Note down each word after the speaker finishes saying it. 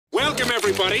Welcome,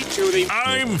 everybody, to the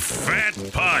I'm Fat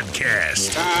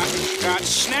Podcast.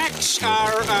 Snacks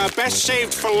are best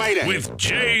saved for later. With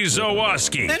Jay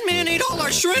Zawoski. That man ate all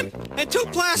our shrimp and 2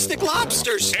 plastic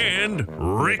lobsters. And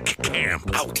Rick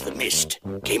Camp. Out of the mist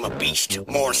came a beast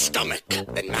more stomach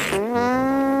than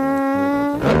man.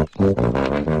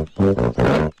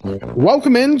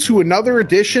 Welcome into another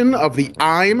edition of the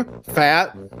I'm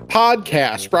Fat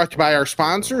Podcast, brought to you by our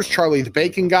sponsors, Charlie the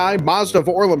Bacon Guy, Mazda of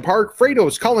Orland Park,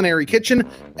 Fredo's Culinary Kitchen,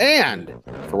 and,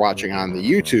 for watching on the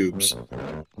YouTubes,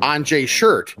 on Jay's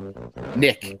shirt,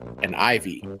 Nick and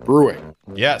Ivy Brewing.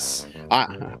 Yes.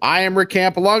 I am Rick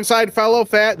Camp, alongside fellow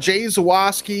fat Jay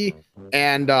Zawoski.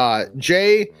 And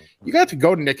Jay, you got to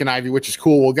go to Nick and Ivy, which is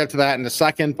cool. We'll get to that in a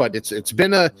second, but it's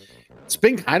been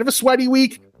kind of a sweaty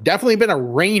week. Definitely been a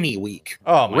rainy week.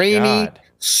 Oh my God.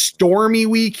 Stormy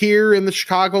week here in the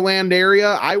Chicagoland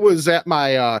area. I was at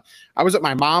my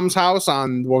mom's house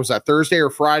on, what was that, Thursday or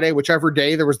Friday, whichever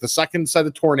day there was the second set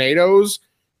of tornadoes.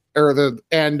 I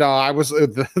was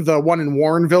the one in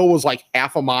Warrenville was like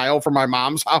half a mile from my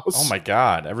mom's house. Oh my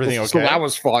God. Everything okay? So that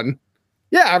was fun.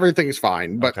 Yeah, everything's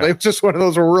fine. But It's just one of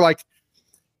those where we're like,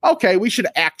 okay, we should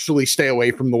actually stay away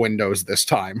from the windows this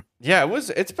time. Yeah,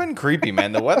 it's been creepy,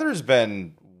 man. The weather's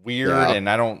been weird and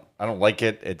I don't like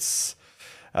it. It's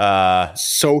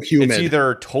so humid. It's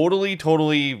either totally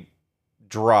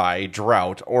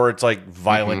drought, or it's like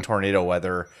violent tornado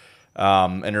weather.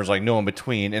 And there's like no in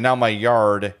between. And now my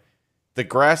yard, the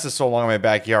grass is so long in my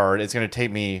backyard, it's going to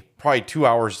take me probably 2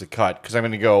 hours to cut, because I'm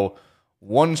going to go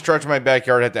one stretch of my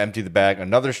backyard, have to empty the bag,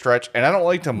 another stretch. And I don't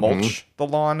like to mulch the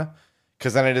lawn,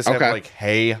 because then I just have like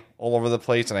hay all over the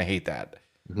place, and I hate that.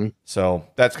 So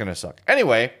that's going to suck.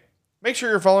 Anyway, make sure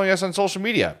you're following us on social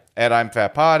media at I'm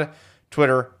Fat Pod,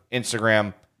 Twitter,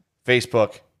 Instagram,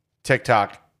 Facebook,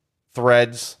 TikTok,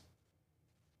 Threads.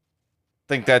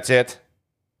 Think that's it,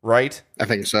 right? I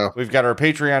think so. We've got our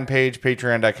Patreon page,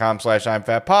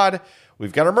 patreon.com/I'mFatPod.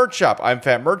 We've got our merch shop,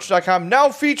 I'mFatMerch.com,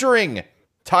 now featuring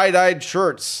tie-dyed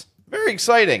shirts. Very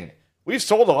exciting. We've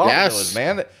sold a lot of those,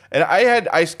 man. And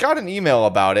I got an email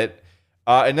about it,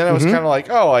 and then I was kind of like,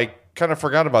 oh, I kind of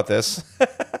forgot about this.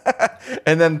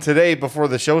 And then today, before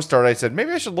the show started, I said,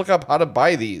 maybe I should look up how to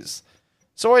buy these.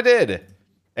 So I did.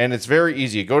 And it's very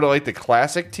easy. You go to like the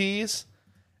classic tees,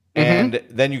 and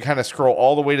then you kind of scroll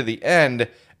all the way to the end,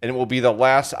 and it will be the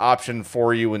last option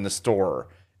for you in the store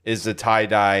is the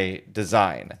tie-dye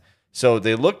design. So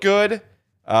they look good.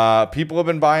 People have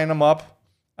been buying them up.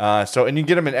 And you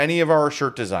get them in any of our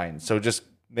shirt designs. So just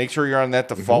make sure you're on that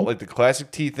default, like the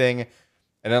classic tee thing.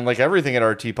 And then like everything at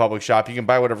our T Public shop, you can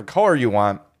buy whatever color you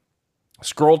want.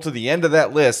 Scroll to the end of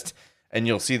that list, and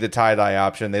you'll see the tie-dye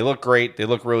option. They look great. They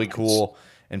look really cool,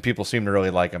 and people seem to really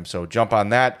like them. So jump on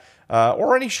that,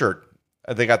 or any shirt.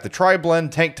 They got the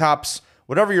tri-blend, tank tops,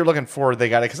 whatever you're looking for, they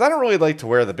got it. Because I don't really like to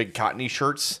wear the big cottony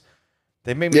shirts.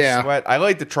 They make me sweat. I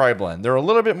like the tri-blend. They're a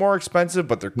little bit more expensive,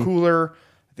 but they're cooler.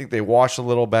 I think they wash a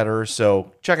little better.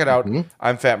 So check it out.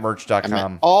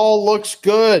 I'mFatMerch.com. All looks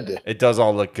good. It does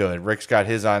all look good. Rick's got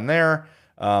his on there.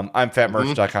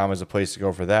 I'mFatMerch.com is a place to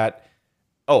go for that.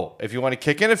 Oh, if you want to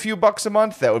kick in a few bucks a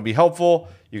month, that would be helpful.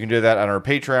 You can do that on our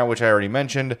Patreon, which I already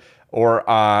mentioned, or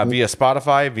via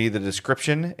Spotify, via the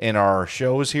description in our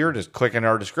shows here. Just click in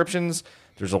our descriptions.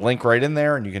 There's a link right in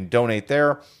there, and you can donate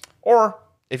there. Or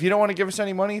if you don't want to give us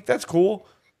any money, that's cool.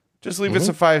 Just leave us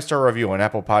a 5-star review on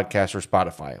Apple Podcasts or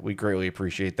Spotify. We greatly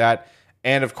appreciate that.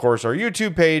 And, of course, our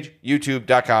YouTube page,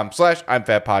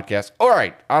 youtube.com/I'mFatPodcast. All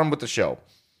right, on with the show.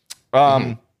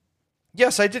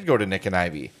 Yes, I did go to Nick and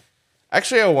Ivy.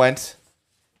 Actually, I went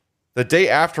the day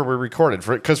after we recorded,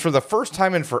 because for the first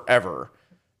time in forever,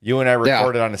 you and I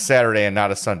recorded on a Saturday and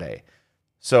not a Sunday.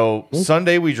 So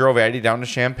Sunday, we drove Addie down to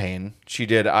Champaign. She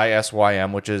did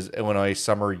ISYM, which is Illinois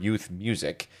Summer Youth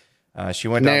Music. She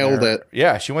went Nailed it.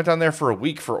 Yeah, she went down there for a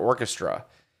week for orchestra.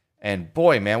 And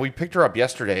boy, man, we picked her up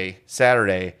yesterday,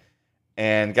 Saturday,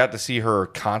 and got to see her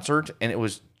concert, and it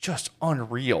was just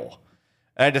unreal.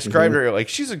 And I described her like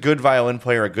she's a good violin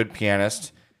player, a good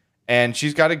pianist, and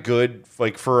she's got a good,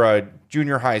 like for a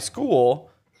junior high school,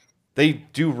 they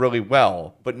do really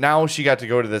well. But now she got to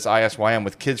go to this ISYM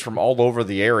with kids from all over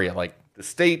the area, like the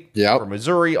state, from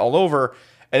Missouri, all over,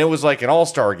 and it was like an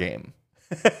all-star game.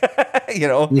 You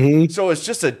know, so it's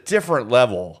just a different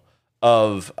level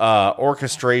of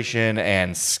orchestration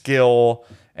and skill.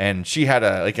 And she had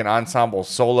an ensemble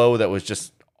solo that was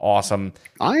just awesome.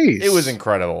 Nice. It was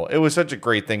incredible. It was such a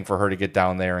great thing for her to get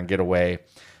down there and get away.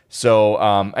 So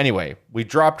anyway, we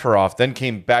dropped her off, then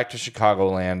came back to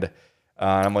Chicagoland.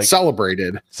 I'm like celebrate,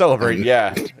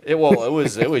 yeah. It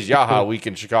was Yaha week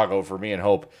in Chicago for me and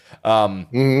Hope.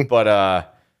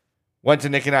 But went to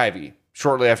Nick and Ivy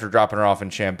shortly after dropping her off in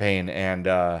Champaign, and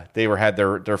they had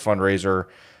their fundraiser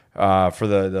for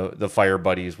the Fire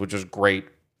Buddies, which was great.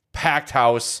 Packed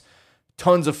house,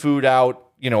 tons of food out.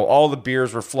 All the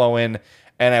beers were flowing,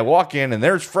 and I walk in, and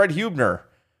there's Fred Hubner,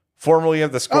 formerly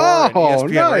of The Score and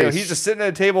ESPN nice. Radio. He's just sitting at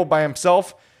a table by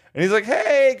himself, and he's like,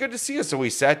 "Hey, good to see you." So we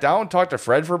sat down, talked to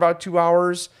Fred for about 2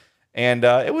 hours, and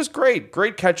it was great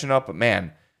catching up. But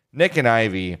man, Nick and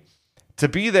Ivy, to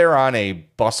be there on a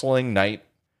bustling night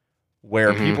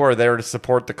where people are there to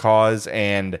support the cause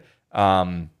and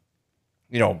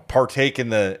partake in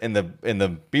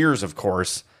the beers, of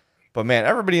course. But man,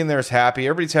 everybody in there is happy.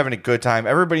 Everybody's having a good time.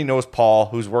 Everybody knows Paul,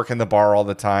 who's working the bar all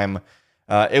the time.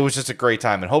 It was just a great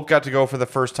time. And Hope got to go for the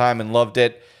first time and loved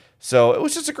it. So it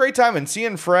was just a great time. And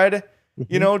seeing Fred,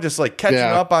 just like catching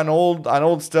up on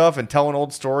old stuff and telling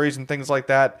old stories and things like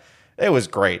that. It was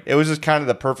great. It was just kind of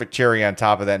the perfect cherry on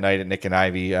top of that night at Nick and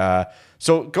Ivy.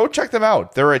 So go check them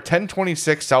out. They're at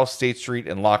 1026 South State Street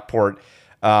in Lockport.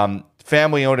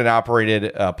 Family owned and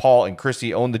operated. Paul and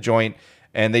Christy own the joint.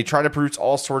 And they try to produce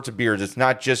all sorts of beers. It's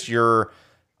not just we're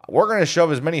going to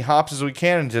shove as many hops as we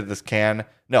can into this can.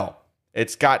 No,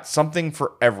 it's got something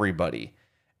for everybody.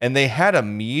 And they had a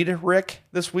mead, Rick,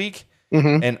 this week.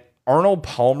 An Arnold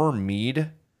Palmer mead.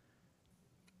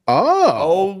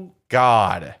 Oh,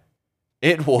 God.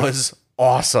 It was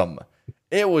awesome.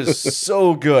 It was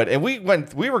so good. And we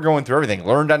were going through everything.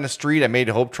 Learned on the street. I made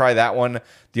Hope try that one,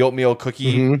 the oatmeal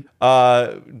cookie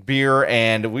beer,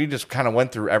 and we just kind of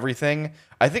went through everything.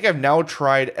 I think I've now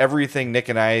tried everything Nick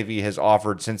and Ivy has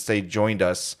offered since they joined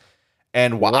us,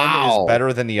 and one is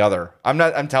better than the other.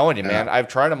 I'm telling you, man. I've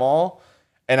tried them all,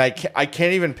 and I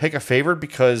can't even pick a favorite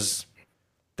because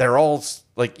they're all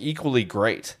like equally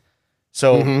great.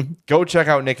 So go check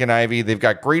out Nick and Ivy. They've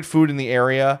got great food in the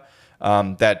area.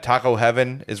 That Taco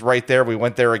Heaven is right there. We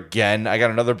went there again. I got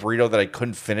another burrito that I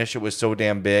couldn't finish. It was so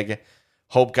damn big.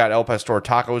 Hope got El Pastor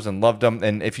tacos and loved them.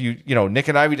 And if Nick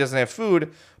and Ivy doesn't have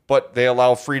food, but they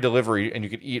allow free delivery and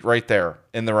you can eat right there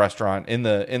in the restaurant, in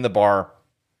the bar.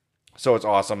 So it's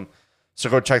awesome. So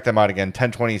go check them out again.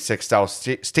 1026 South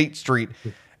State Street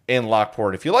in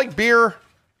Lockport. If you like beer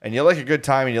and you like a good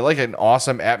time and you like an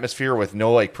awesome atmosphere with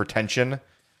no like pretension,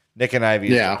 Nick and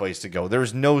Ivy is the place to go.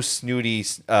 There's no snooty,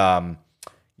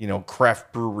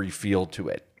 craft brewery feel to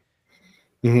it.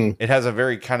 It has a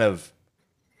very kind of,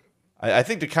 I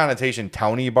think the connotation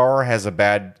towny bar has a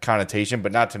bad connotation,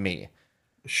 but not to me.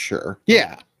 Sure.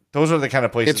 Yeah. Those are the kind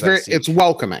of places it's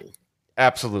welcoming.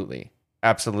 Absolutely.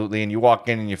 Absolutely. And you walk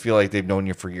in and you feel like they've known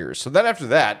you for years. So then after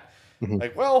that, I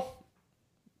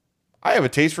have a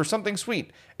taste for something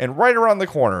sweet. And right around the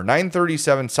corner,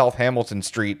 937 South Hamilton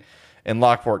Street in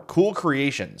Lockport, Cool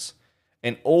Creations,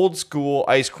 an old school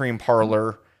ice cream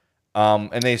parlor.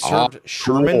 And they served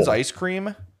Sherman's ice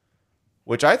cream,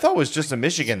 which I thought was just a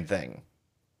Michigan thing.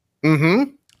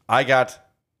 I got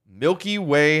Milky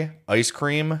Way ice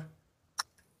cream.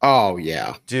 Oh,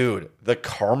 yeah. Dude, the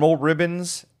caramel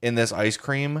ribbons in this ice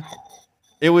cream,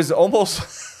 it was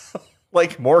almost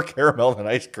like more caramel than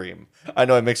ice cream. I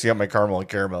know I'm mixing up my caramel and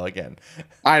caramel again.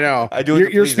 I know. I do.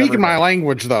 You're speaking my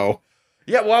language, though.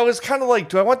 Yeah, well, I was kind of like,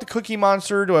 do I want the Cookie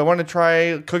Monster? Do I want to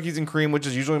try cookies and cream, which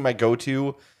is usually my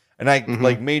go-to? And I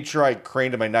made sure I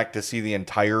craned my neck to see the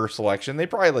entire selection. They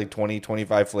probably had like 20,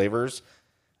 25 flavors.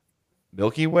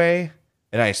 Milky Way.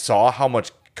 And I saw how much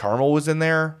caramel was in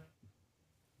there.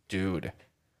 Dude,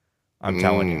 I'm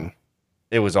telling you,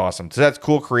 it was awesome. So that's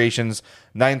Cool Creations,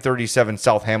 937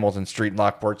 South Hamilton Street in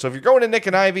Lockport. So if you're going to Nick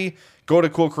and Ivy, go to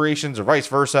Cool Creations or vice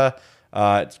versa.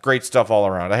 It's great stuff all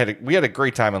around. We had a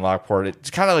great time in Lockport. It's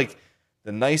kind of like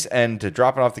the nice end to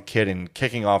dropping off the kid and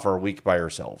kicking off our week by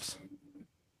ourselves.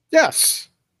 Yes.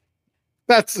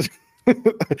 That's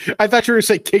I thought you were going to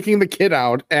say kicking the kid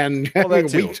out and having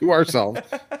a week to ourselves.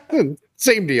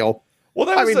 Same deal. Well,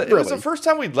 it was the first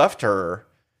time we'd left her,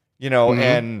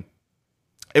 and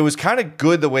it was kind of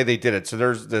good the way they did it. So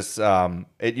there's this,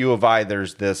 at U of I,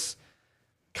 there's this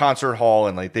concert hall,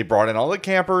 and like they brought in all the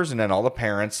campers and then all the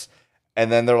parents,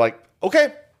 and then they're like,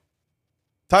 okay,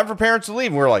 time for parents to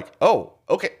leave. And we're like, oh,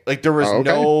 okay. Like there was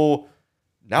no,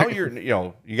 now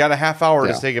you got a half hour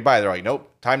to say goodbye. They're like, nope,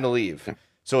 time to leave.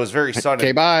 So it was very sudden.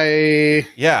 Okay, bye.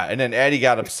 Yeah. And then Addie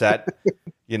got upset,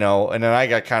 and then I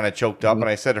got kind of choked up, and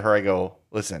I said to her, I go,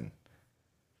 listen,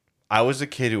 I was a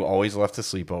kid who always left a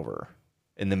sleepover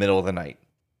in the middle of the night.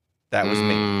 That was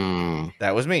me.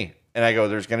 That was me. And I go,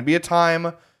 there's going to be a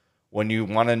time when you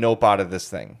want to nope out of this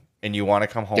thing and you want to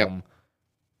come home. Yep.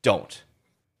 Don't.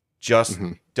 Just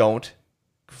don't.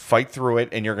 Fight through it,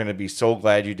 and you're going to be so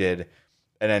glad you did.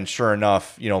 And then sure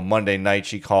enough, Monday night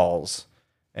she calls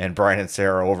and Brian and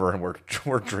Sarah are over, and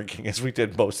we're drinking as we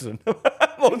did most of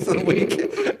the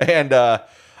week. And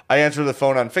I answer the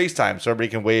phone on FaceTime so everybody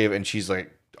can wave, and she's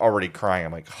like already crying.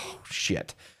 I'm like, oh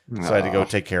shit. So I had to go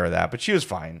take care of that, but she was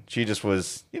fine. She just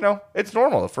was, it's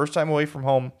normal. The first time away from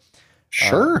home.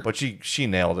 Sure. But she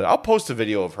nailed it. I'll post a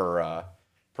video of her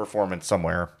performance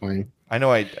somewhere. Fine. I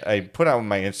know I put out on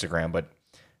my Instagram, but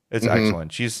it's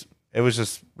excellent. It was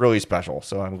just really special.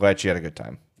 So I'm glad she had a good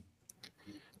time.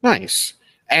 Nice.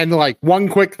 And like one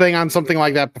quick thing on something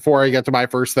like that before I get to my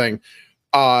first thing,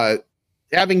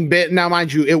 having been, now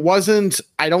mind you,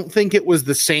 I don't think it was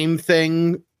the same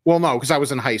thing. Well, no, because I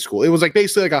was in high school. It was like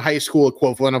basically like a high school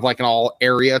equivalent of like an all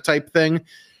area type thing.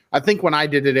 I think when I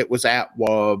did it, it was at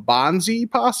Bonzi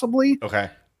possibly. Okay.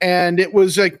 And it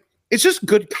was like, it's just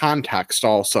good context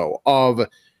also of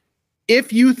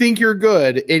if you think you're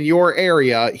good in your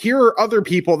area, here are other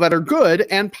people that are good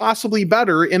and possibly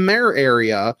better in their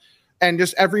area. And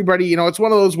just everybody, it's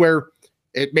one of those where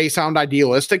it may sound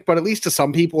idealistic, but at least to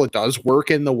some people, it does work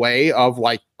in the way of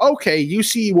like, okay, you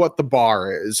see what the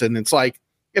bar is. And it's like,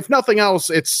 if nothing else,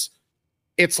 it's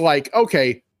like,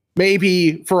 okay,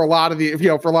 maybe for a lot of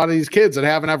these kids that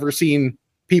haven't ever seen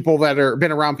people that are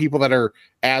been around people that are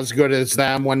as good as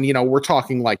them when, we're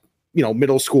talking like,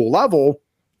 middle school level,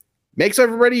 makes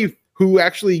everybody who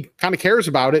actually kind of cares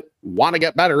about it want to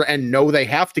get better and know they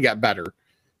have to get better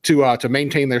to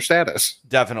maintain their status.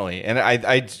 Definitely.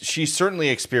 And she certainly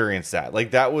experienced that.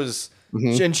 Like that was,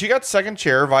 and she got second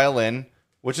chair violin,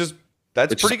 which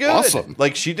that's pretty good. Awesome.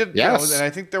 Like she did, yes. And I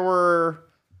think there were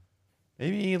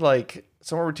maybe like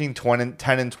somewhere between 10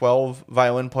 and 12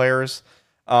 violin players.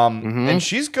 And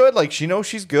she's good. Like she knows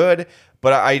she's good,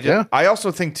 but I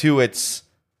also think too, it's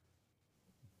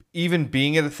even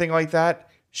being at a thing like that,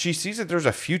 she sees that there's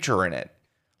a future in it.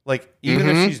 Like even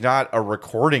if she's not a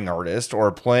recording artist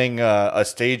or playing a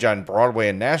stage on Broadway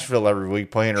in Nashville every week,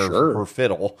 playing her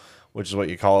fiddle, which is what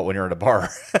you call it when you're at a bar,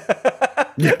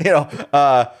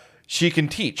 she can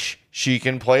teach, she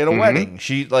can play at a wedding.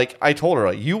 I told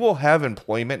her, you will have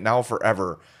employment now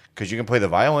forever because you can play the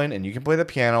violin and you can play the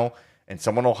piano and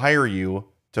someone will hire you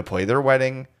to play their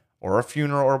wedding or a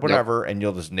funeral or whatever. And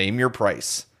you'll just name your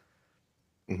price.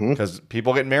 Because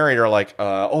people getting married are like,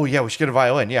 oh yeah, we should get a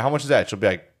violin. Yeah. How much is that? She'll be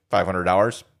like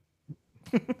 $500.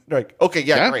 They're like, okay,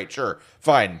 yeah, great. Sure.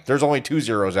 Fine. There's only 2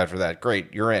 zeros after that.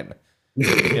 Great. You're in,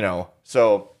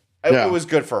 so it was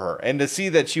good for her. And to see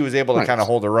that she was able to kind of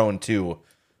hold her own too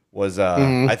was,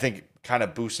 I think kind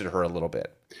of boosted her a little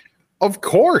bit. Of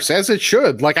course, as it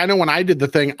should. Like, I know when I did the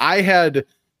thing, I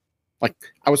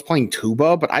was playing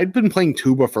tuba, but I'd been playing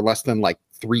tuba for less than like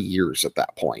 3 years at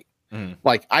that point.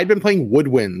 Like I'd been playing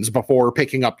woodwinds before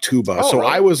picking up tuba. So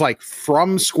really? I was like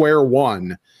from square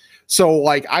one. So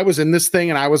like I was in this thing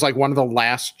and I was like one of the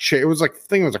last, it was like, I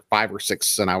think it was like 5 or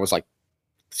 6 and I was like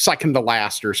second to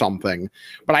last or something,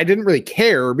 but I didn't really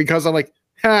care because I'm like,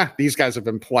 these guys have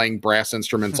been playing brass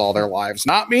instruments all their lives.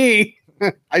 Not me.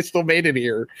 I still made it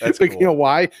here. That's cool. You know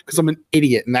why? Because I'm an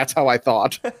idiot and that's how I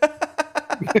thought.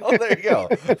 Oh, there you go.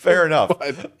 Fair enough.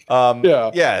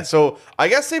 Yeah. So I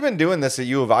guess they've been doing this at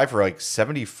U of I for like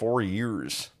 74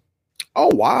 years.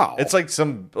 Oh, wow. It's like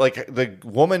the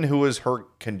woman who was her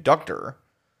conductor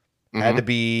had to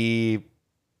be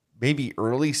maybe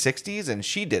early 60s and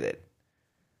she did it.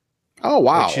 Oh,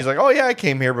 wow. Like she's like, oh yeah, I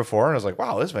came here before. And I was like,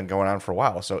 wow, this has been going on for a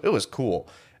while. So it was cool.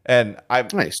 And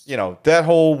that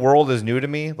whole world is new to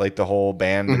me, like the whole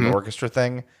band and orchestra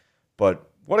thing, but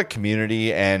what a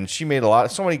community. And she made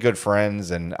so many good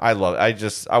friends and I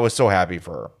was so happy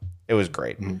for her. It was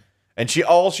great. And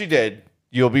all she did,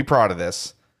 you'll be proud of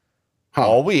this,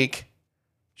 all week,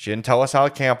 she didn't tell us how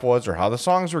the camp was or how the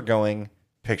songs were going,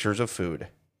 pictures of food.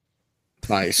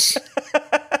 Nice.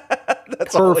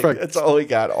 That's perfect. That's all we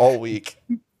got all week.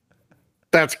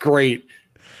 That's great.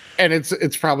 And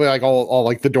it's probably like all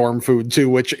like the dorm food too,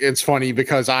 which it's funny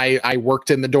because I worked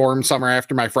in the dorm summer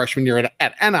after my freshman year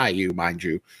at NIU, mind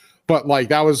you. But like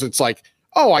it's like,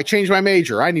 oh, I changed my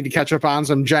major. I need to catch up on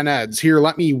some gen eds. Here,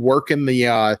 let me work in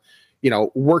the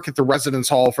work at the residence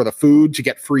hall for the food to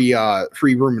get free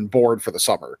room and board for the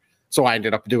summer. So I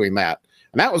ended up doing that.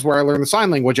 And that was where I learned the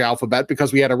sign language alphabet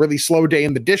because we had a really slow day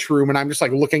in the dish room and I'm just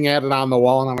like looking at it on the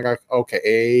wall and I'm like, okay,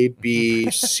 A,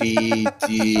 B, C,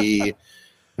 D.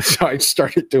 So I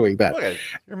started doing that.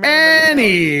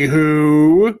 Anywho,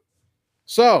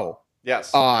 so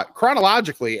yes,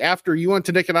 chronologically, after you went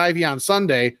to Nick and Ivy on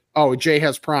Sunday, Jay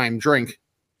has prime drink.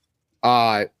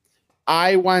 I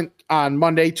went on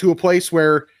Monday to a place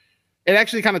where it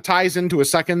actually kind of ties into a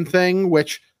second thing,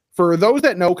 which for those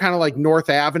that know kind of like North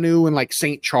Avenue and like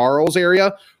St. Charles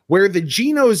area, where the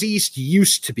Geno's East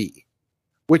used to be,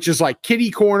 which is like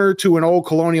kitty corner to an old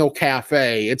colonial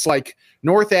cafe. It's like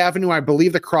North Avenue. I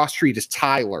believe the cross street is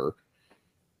Tyler.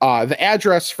 The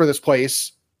address for this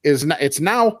place it's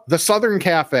now the Southern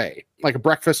Cafe, like a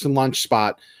breakfast and lunch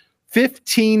spot,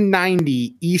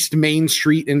 1590 East Main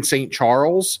Street in St.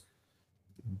 Charles.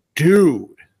 Dude,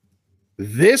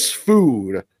 this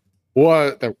food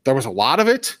there was a lot of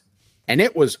it, and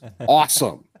it was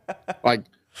awesome. Like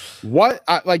what?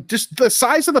 Like just the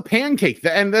size of the pancake,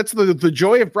 and that's the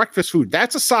joy of breakfast food.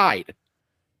 That's a side.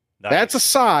 Nice. That's a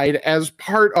side as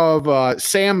part of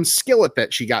Sam's skillet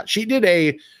that she got. She did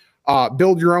a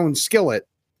build your own skillet,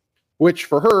 which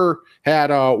for her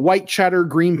had white cheddar,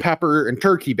 green pepper, and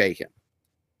turkey bacon.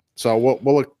 So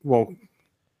we'll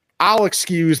I'll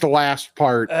excuse the last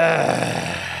part.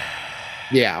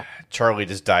 Yeah. Charlie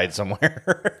just died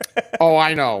somewhere. Oh,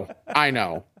 I know.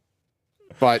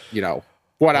 But,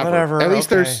 whatever. At least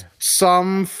there's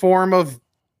some form of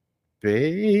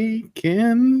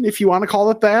bacon, if you want to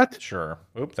call it that. Sure.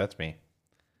 Oop, that's me.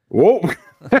 Whoa.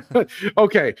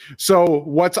 Okay. So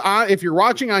what's on, if you're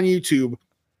watching on YouTube,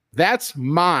 that's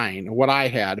mine, what I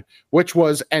had, which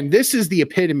was, and this is the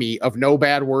epitome of no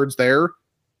bad words there,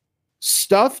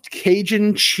 stuffed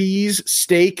Cajun cheese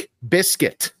steak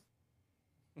biscuit.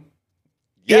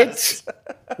 Yes.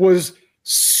 It was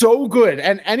so good.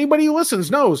 And anybody who listens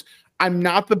knows I'm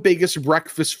not the biggest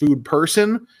breakfast food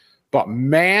person, but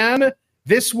man,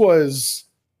 this was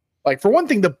like, for one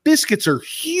thing, the biscuits are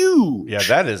huge. Yeah,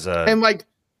 that is and like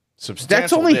substantial.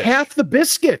 That's only dish. half the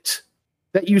biscuit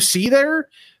that you see there.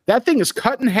 That thing is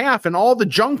cut in half, and all the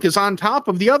junk is on top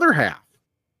of the other half.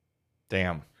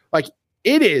 Damn. Like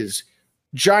it is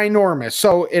ginormous.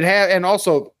 So it had, and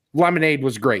also lemonade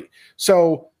was great.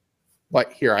 So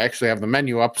like here, I actually have the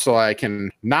menu up so I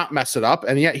can not mess it up.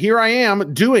 And yet here I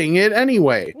am doing it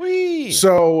anyway. Whee.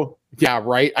 So yeah,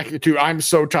 right. I'm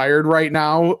so tired right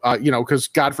now, because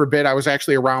God forbid I was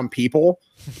actually around people.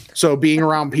 So being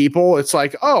around people, it's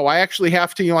like, oh, I actually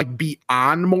have to be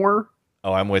on more.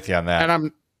 Oh, I'm with you on that.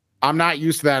 And I'm not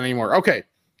used to that anymore. Okay.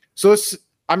 So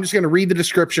I'm just going to read the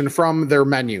description from their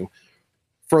menu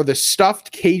for the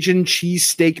stuffed Cajun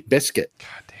cheesesteak biscuit.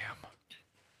 God damn.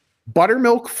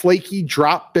 Buttermilk flaky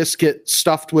drop biscuit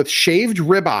stuffed with shaved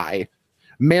ribeye,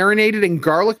 marinated in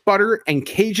garlic butter and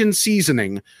Cajun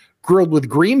seasoning, grilled with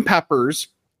green peppers,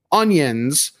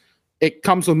 onions. It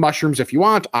comes with mushrooms if you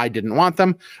want. I didn't want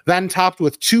them. Then topped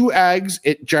with 2 eggs.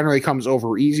 It generally comes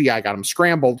over easy. I got them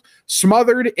scrambled.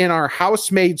 Smothered in our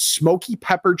house-made smoky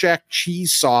pepper jack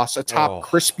cheese sauce atop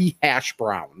crispy hash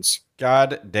browns.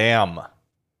 God damn.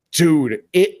 Dude,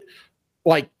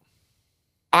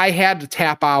 I had to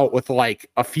tap out with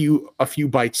a few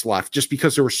bites left just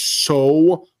because there was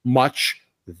so much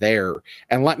there.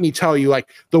 And let me tell you,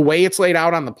 the way it's laid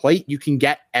out on the plate, you can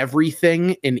get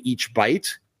everything in each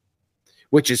bite,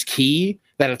 which is key,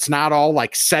 that it's not all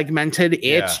segmented.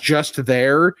 It's just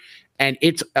there. And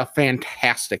it's a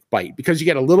fantastic bite because you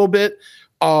get a little bit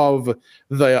of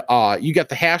you get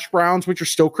the hash browns, which are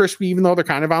still crispy, even though they're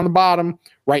kind of on the bottom,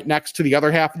 right next to the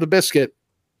other half of the biscuit.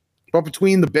 But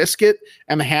between the biscuit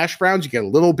and the hash browns, you get a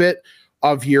little bit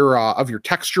of your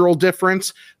textural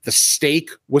difference. The steak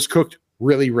was cooked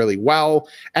really, really well.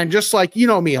 And just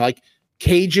me,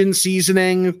 Cajun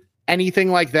seasoning,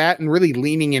 anything like that, and really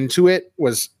leaning into it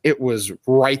was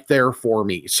right there for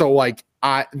me. So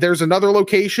there's another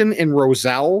location in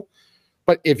Roselle,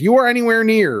 but if you are anywhere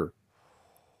near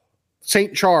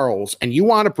St. Charles and you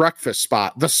want a breakfast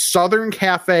spot, the Southern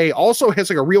Cafe also has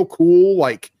a real cool,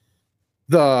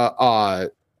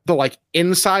 the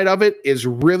inside of it is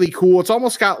really cool. It's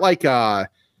almost got a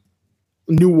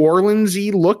New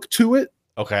Orleans-y look to it.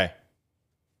 Okay.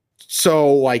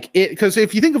 So because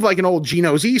if you think of an old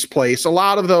Gino's East place, a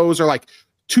lot of those are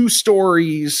 2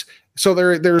 stories. So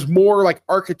there's more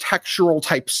architectural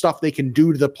type stuff they can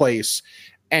do to the place.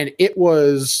 And it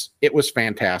was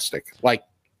fantastic.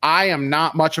 I am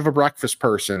not much of a breakfast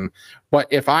person, but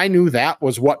if I knew that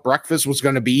was what breakfast was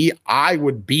going to be, I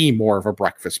would be more of a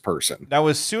breakfast person. Now,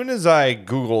 as soon as I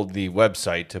Googled the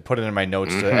website to put it in my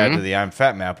notes to add to the I'm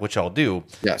Fat map, which I'll do.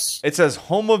 Yes. It says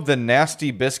home of the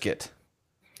nasty biscuit.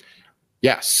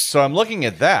 Yes. So I'm looking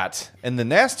at that, and the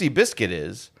nasty biscuit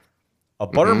is a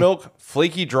buttermilk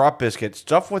flaky drop biscuit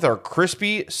stuffed with our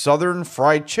crispy southern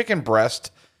fried chicken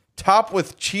breast, topped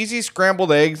with cheesy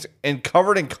scrambled eggs, and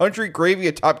covered in country gravy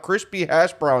atop crispy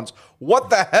hash browns.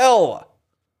 What the hell?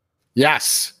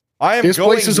 Yes. This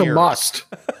place is here. a must.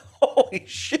 Holy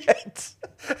shit.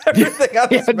 Everything on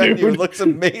this menu looks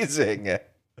amazing.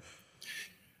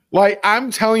 I'm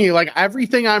telling you,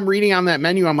 everything I'm reading on that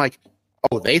menu, I'm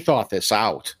oh, they thought this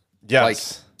out.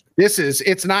 Yes.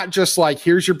 It's not just like,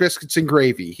 here's your biscuits and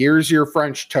gravy, here's your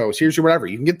French toast, here's your whatever.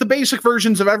 You can get the basic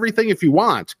versions of everything if you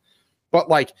want, but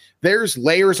like there's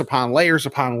layers upon layers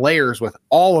upon layers with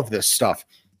all of this stuff.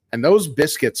 And those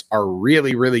biscuits are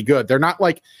really, really good. They're not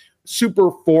like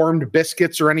super formed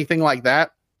biscuits or anything like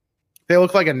that. They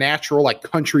look like a natural, like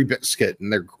country biscuit,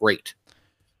 and they're great.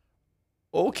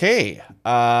 Okay.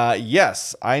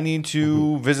 Yes, I need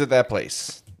to visit that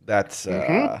place. That's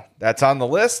on the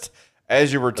list.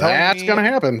 As you were telling me, that's gonna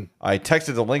happen. I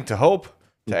texted the link to Hope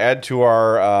to add to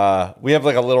our. We have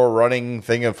like a little running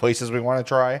thing of places we want to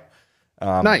try.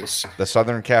 Nice. The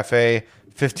Southern Cafe,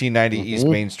 1590 East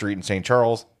Main Street in St.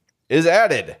 Charles, is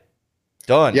added.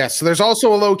 Done. Yes. So there's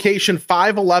also a location,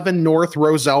 511 North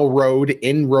Roselle Road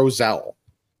in Roselle.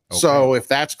 Okay. So if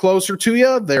that's closer to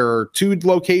you, there are 2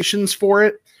 locations for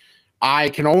it. I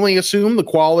can only assume the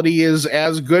quality is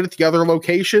as good at the other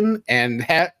location, and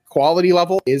that quality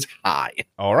level is high.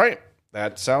 All right.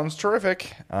 That sounds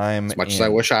terrific. As much as I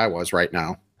wish I was right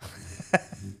now.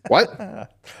 What? That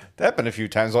happened a few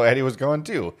times while Eddie was going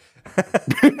too.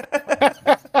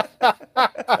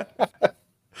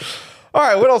 All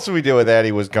right. What else did we do with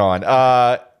Eddie was gone?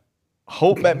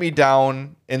 Hope met me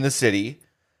down in the city.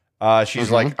 She's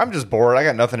like, I'm just bored. I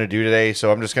got nothing to do today,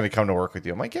 so I'm just going to come to work with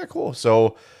you. I'm like, yeah, cool.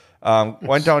 So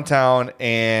went downtown,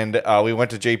 and we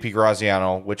went to JP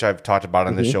Graziano, which I've talked about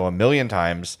on this show a million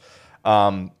times.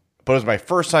 But it was my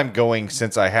first time going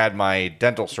since I had my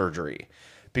dental surgery,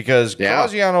 because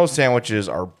Graziano sandwiches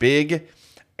are big,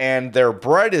 and their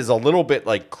bread is a little bit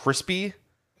like crispy.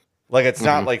 Like it's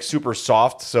not like super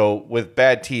soft. So with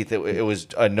bad teeth, it was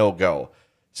a no-go.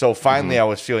 So finally I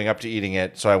was feeling up to eating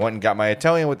it. So I went and got my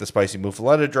Italian with the spicy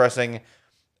muffaletta dressing,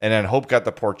 and then Hope got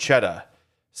the porchetta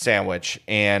sandwich,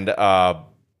 and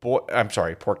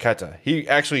porchetta. He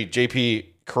actually, JP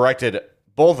corrected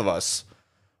both of us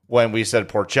when we said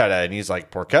porchetta, and he's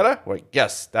like, porchetta? Wait,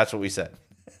 yes, that's what we said.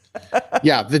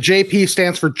 Yeah, the JP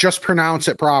stands for just pronounce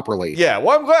it properly. Yeah,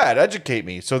 well, I'm glad. Educate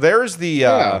me. So there's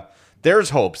the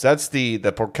there's Hope's. That's the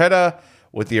porchetta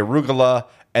with the arugula,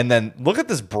 and then look at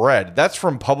this bread. That's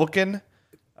from Publican,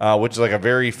 which is like a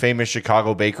very famous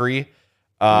Chicago bakery.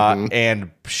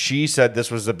 And she said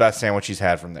this was the best sandwich she's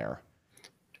had from there.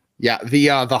 Yeah,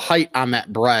 the height on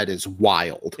that bread is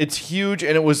wild. It's huge,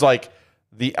 and it was like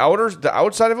the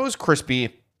outside of it was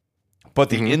crispy, but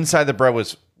the inside of the bread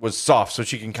was soft, so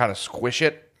she can kind of squish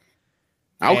it.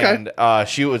 Okay. And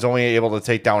she was only able to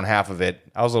take down half of it.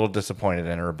 I was a little disappointed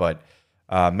in her, but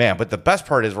but the best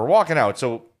part is we're walking out.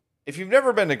 So if you've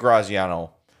never been to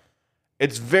Graziano,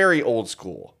 it's very old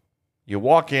school. You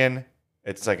walk in,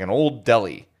 it's like an old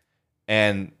deli,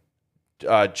 and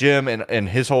Jim and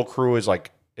his whole crew is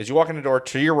like, as you walk in the door,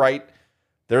 to your right,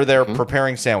 they're there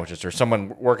preparing sandwiches. There's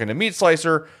someone working the meat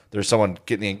slicer. There's someone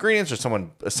getting the ingredients. There's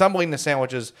someone assembling the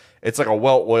sandwiches. It's like a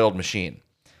well-oiled machine.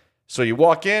 So you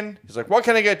walk in. He's like, what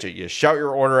can I get you? You shout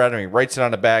your order at him. He writes it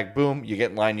on a bag. Boom. You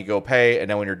get in line. You go pay. And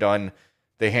then when you're done,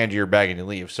 they hand you your bag and you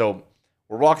leave. So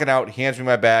we're walking out. He hands me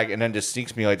my bag and then just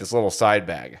sneaks me like this little side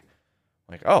bag.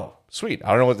 I'm like, oh, sweet.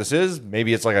 I don't know what this is.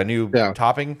 Maybe it's like a new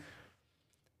topping.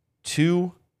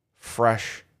 2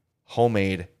 fresh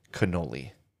homemade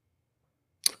cannoli.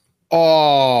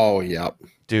 Oh, yep.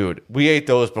 Dude, we ate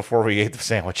those before we ate the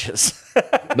sandwiches.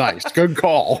 Nice. Good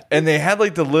call. And they had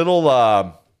like the little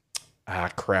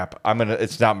crap.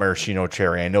 It's not maraschino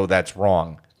cherry. I know that's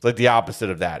wrong. It's like the opposite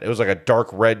of that. It was like a dark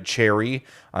red cherry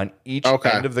on each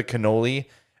end of the cannoli.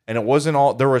 And it wasn't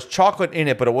all, there was chocolate in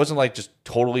it, but it wasn't like just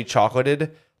totally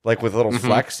chocolated, like with little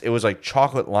flecks. It was like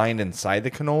chocolate lined inside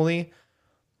the cannoli.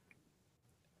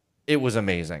 It was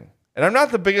amazing. And I'm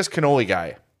not the biggest cannoli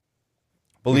guy,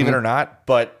 believe it or not,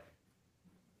 but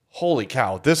holy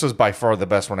cow, this was by far the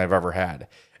best one I've ever had.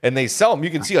 And they sell them.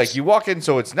 You can see, like, you walk in,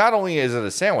 so it's not only is it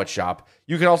a sandwich shop,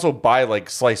 you can also buy like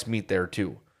sliced meat there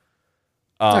too.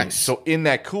 Nice. So in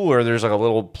that cooler, there's like a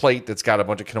little plate that's got a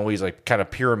bunch of cannolis like kind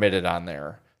of pyramided on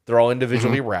there. They're all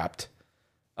individually wrapped.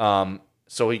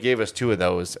 So he gave us 2 of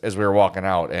those as we were walking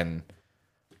out, and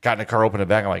got in the car, opened the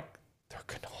bag. I'm like, they're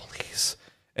cannolis.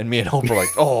 And me and Hope were like,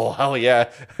 oh, hell yeah.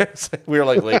 We were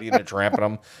like Lady and the Tramp in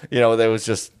them. You know,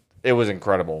 it was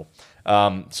incredible.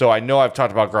 So I know I've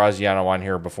talked about Graziano on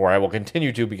here before. I will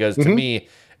continue to, because to me,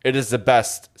 it is the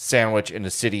best sandwich in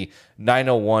the city.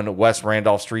 901 West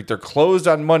Randolph Street. They're closed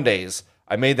on Mondays.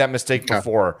 I made that mistake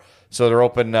before. So they're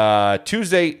open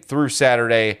Tuesday through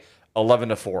Saturday, 11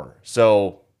 to 4.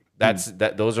 So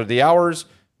those are the hours.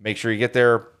 Make sure you get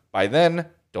there by then.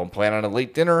 Don't plan on a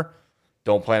late dinner.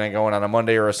 Don't plan on going on a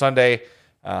Monday or a Sunday.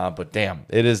 But damn,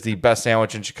 it is the best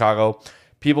sandwich in Chicago.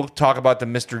 People talk about the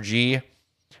Mr. G,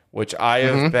 which I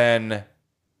have been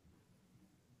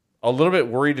a little bit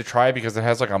worried to try because it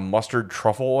has like a mustard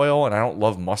truffle oil, and I don't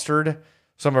love mustard.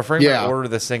 So I'm afraid to order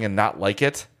this thing and not like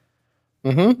it.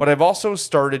 Mm-hmm. But I've also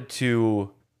started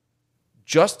to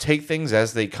just take things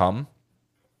as they come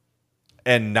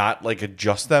and not like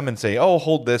adjust them and say, oh,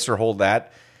 hold this or hold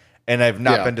that. And I've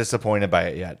not been disappointed by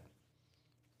it yet.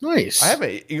 Nice. I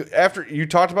haven't. After you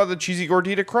talked about the cheesy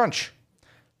gordita crunch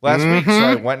last week, so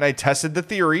I went and I tested the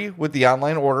theory with the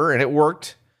online order, and it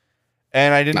worked.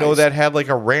 And I didn't know that had like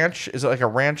a ranch. Is it like a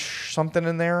ranch something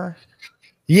in there?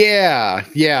 Yeah.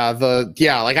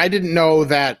 Like I didn't know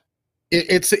that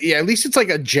it's at least it's like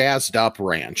a jazzed up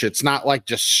ranch. It's not like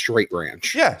just straight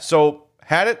ranch. Yeah. So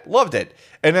had it, loved it.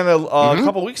 And then a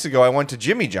couple weeks ago, I went to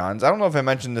Jimmy John's. I don't know if I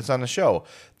mentioned this on the show.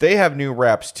 They have new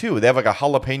wraps too. They have like a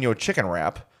jalapeno chicken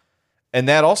wrap. And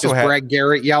that also Is Brad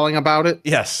Garrett yelling about it?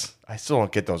 Yes. I still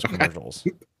don't get those commercials.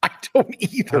 I don't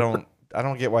either. I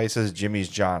don't get why he says Jimmy's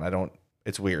John.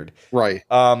 It's weird. Right.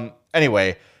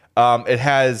 Anyway, it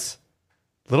has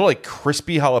little like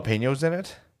crispy jalapenos in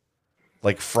it.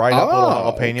 Like fried up little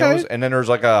jalapenos. Okay. And then there's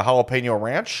like a jalapeno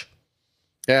ranch.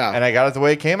 Yeah. And I got it the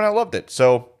way it came and I loved it.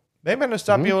 So maybe I'm going to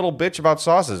stop being a little bitch about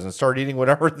sauces and start eating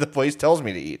whatever the place tells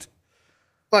me to eat.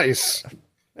 Nice.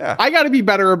 Yeah. I got to be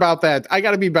better about that.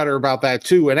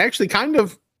 Too. And actually kind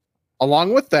of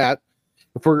along with that,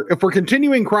 if we're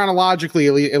continuing chronologically,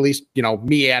 at least,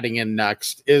 me adding in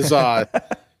next is,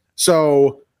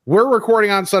 so we're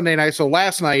recording on Sunday night. So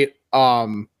last night,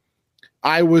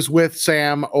 I was with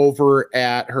Sam over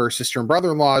at her sister and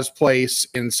brother-in-law's place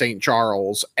in St.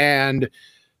 Charles, and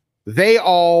they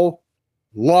all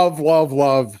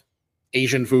love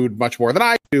Asian food much more than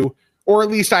I do, or at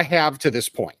least I have to this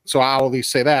point. So I'll at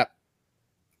least say that.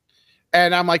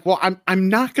 And I'm like, well, I'm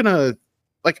not gonna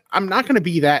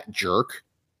be that jerk.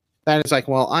 That it's like,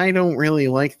 well, I don't really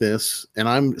like this, and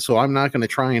I'm not gonna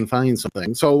try and find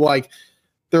something. So like,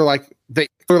 they're like, they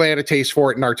clearly had a taste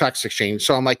for it in our text exchange.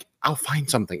 So I'm like, I'll find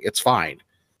something. It's fine.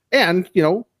 And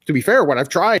to be fair, what I've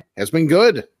tried has been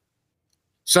good.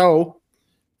 So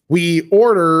we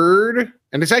ordered,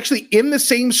 and it's actually in the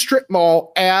same strip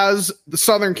mall as the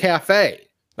Southern Cafe.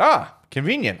 Ah,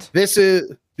 convenient. This is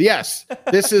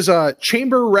a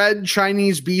Chamber Red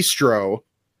Chinese Bistro.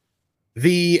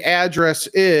 The address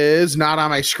is not on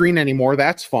my screen anymore.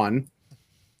 That's fun.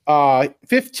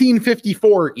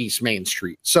 1554 East Main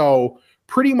Street. So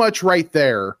pretty much right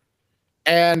there.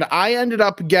 And I ended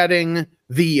up getting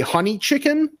the honey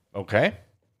chicken. Okay.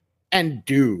 And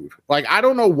dude, like, I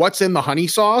don't know what's in the honey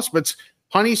sauce, but it's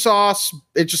honey sauce.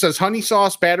 It just says honey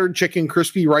sauce, battered chicken,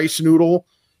 crispy rice noodle,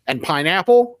 and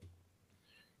pineapple.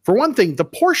 For one thing, the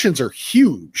portions are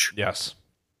huge. Yes.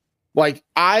 Like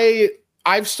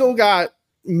I've still got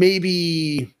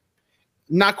maybe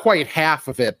not quite half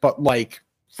of it, but like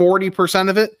 40%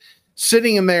 of it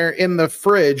sitting in there in the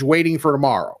fridge waiting for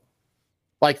tomorrow.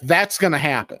 Like that's going to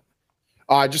happen.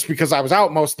 Just because I was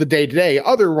out most of the day today.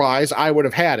 Otherwise, I would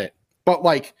have had it. But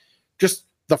like just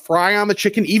the fry on the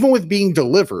chicken, even with being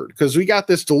delivered, because we got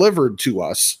this delivered to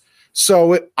us.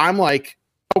 So I'm like,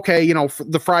 okay,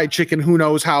 the fried chicken, who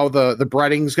knows how the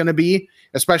breading's going to be,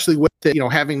 especially with it,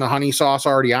 having the honey sauce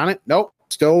already on it. Nope.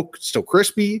 Still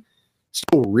crispy,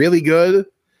 still really good.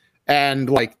 And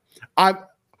like,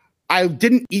 I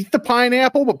didn't eat the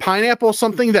pineapple, but pineapple is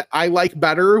something that I like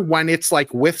better when it's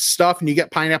like with stuff and you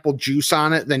get pineapple juice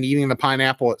on it than eating the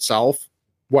pineapple itself.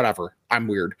 Whatever. I'm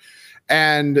weird.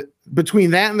 And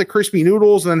between that and the crispy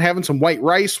noodles and then having some white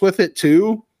rice with it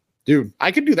too, dude,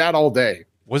 I could do that all day.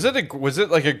 Was it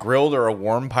like a grilled or a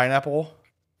warm pineapple?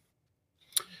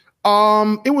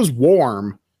 It was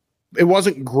warm. It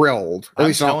wasn't grilled.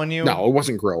 I'm telling you. No, it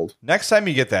wasn't grilled. Next time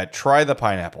you get that, try the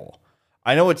pineapple.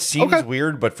 I know it seems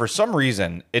weird, but for some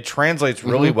reason, it translates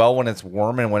really well when it's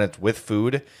warm and when it's with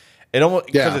food. It almost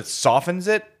because it softens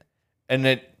it, and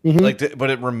it but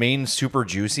it remains super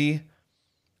juicy.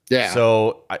 Yeah.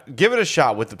 So give it a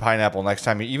shot with the pineapple next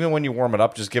time. Even when you warm it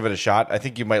up, just give it a shot. I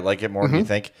think you might like it more than you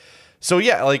think. So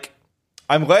yeah, like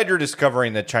I'm glad you're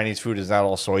discovering that Chinese food is not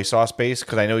all soy sauce based,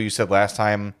 because I know you said last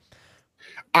time.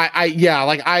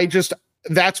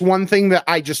 That's one thing that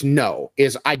I just know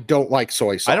is I don't like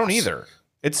soy sauce. I don't either.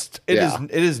 It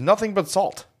is nothing but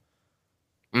salt.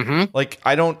 Like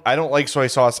I don't like soy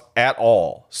sauce at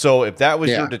all. So if that was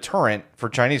your deterrent for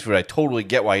Chinese food, I totally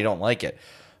get why you don't like it.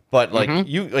 But like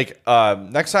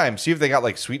next time, see if they got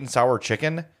like sweet and sour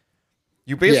chicken.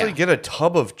 You basically get a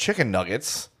tub of chicken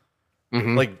nuggets,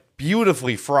 like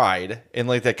beautifully fried in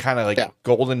like that kind of like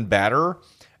golden batter,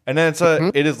 and then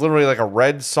it is literally like a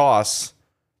red sauce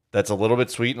that's a little bit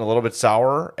sweet and a little bit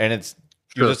sour, and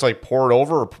you just like pour it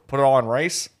over or put it all on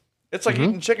rice. It's like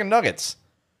eating chicken nuggets.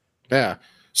 Yeah.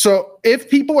 So if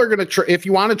people are going to if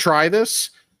you want to try this,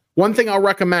 one thing I'll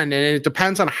recommend, and it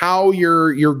depends on how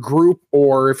your group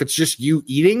or if it's just you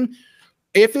eating.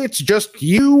 If it's just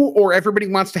you or everybody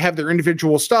wants to have their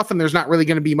individual stuff and there's not really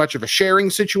going to be much of a sharing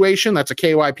situation, that's a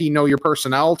KYP know your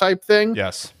personnel type thing.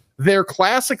 Yes. Their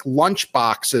classic lunch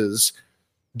boxes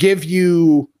give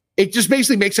you, it just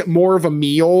basically makes it more of a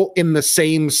meal in the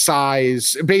same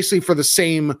size, basically for the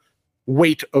same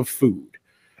weight of food,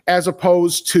 as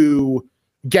opposed to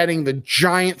getting the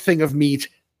giant thing of meat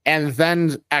and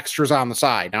then extras on the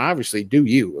side. Now, obviously, do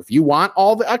you. If you want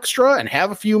all the extra and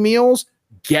have a few meals,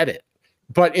 get it.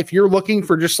 But if you're looking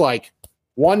for just like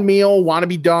one meal, want to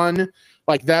be done,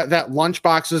 like that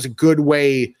lunchbox is a good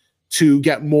way to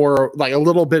get more, like a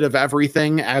little bit of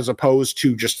everything, as opposed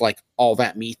to just like all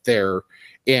that meat there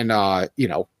in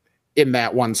in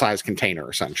that one size container,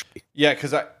 essentially. Yeah,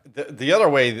 because the other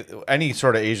way, any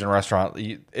sort of Asian restaurant,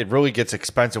 it really gets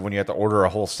expensive when you have to order a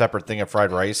whole separate thing of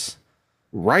fried rice.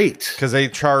 Right. Because they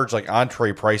charge like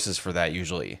entree prices for that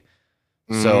usually.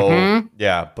 So,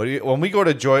 yeah. But when we go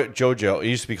to Jojo, it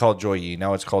used to be called Joyi.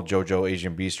 Now it's called Jojo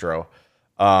Asian Bistro.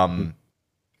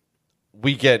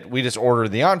 We just order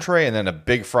the entree and then a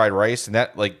big fried rice. And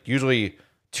that, like, usually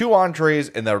 2 entrees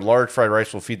and their large fried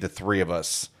rice will feed the 3 of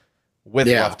us with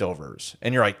leftovers.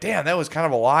 And you're like, damn, that was kind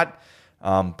of a lot.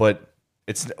 But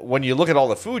it's when you look at all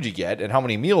the food you get and how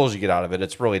many meals you get out of it,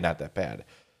 it's really not that bad.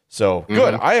 So,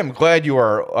 good. I am glad you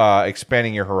are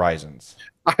expanding your horizons.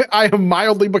 I am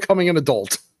mildly becoming an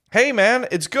adult. Hey, man,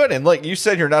 it's good. And like you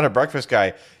said, you're not a breakfast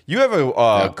guy. You have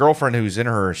a girlfriend who's in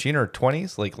her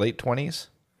 20s, like late 20s?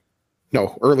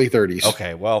 No, early 30s.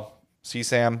 Okay, well, see,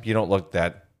 Sam, you don't look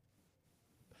that.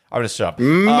 I'm going to shut up.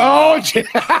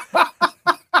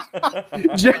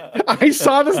 I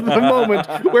saw this in the moment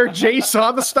where Jay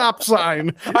saw the stop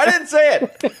sign. I didn't say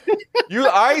it.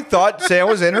 I thought Sam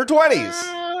was in her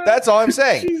 20s. That's all I'm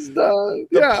saying.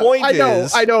 The point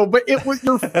is, I know, but it was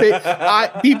your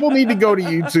people need to go to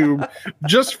YouTube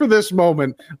just for this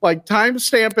moment, like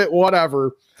timestamp it,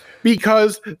 whatever,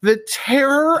 because the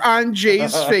terror on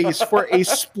Jay's face for a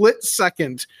split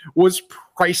second was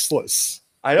priceless.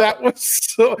 I know. That was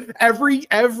so.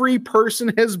 Every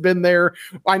person has been there.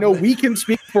 I know we can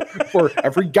speak for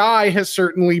every guy has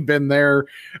certainly been there.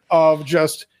 Of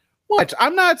just. What?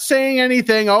 I'm not saying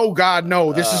anything. Oh God,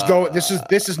 no! This is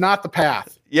not the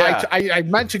path. Yeah, I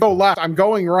meant to go left. I'm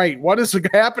going right. What is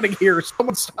happening here?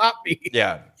 Someone stop me!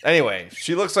 Yeah. Anyway,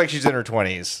 she looks like she's in her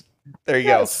 20s. There you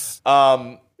go. Yes.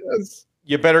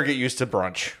 You better get used to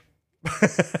brunch.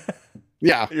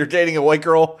 Yeah, you're dating a white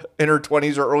girl in her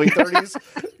 20s or early 30s.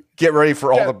 Get ready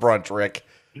for all the brunch, Rick.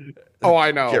 Oh,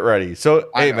 I know. Get ready. So,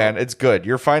 hey, man, it's good.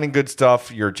 You're finding good stuff.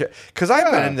 Because I've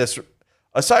been in this.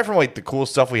 Aside from like the cool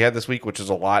stuff we had this week, which is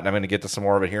a lot, and I'm going to get to some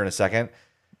more of it here in a second,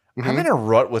 I'm in a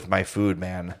rut with my food,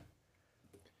 man.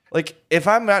 Like if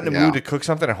I'm not in the mood to cook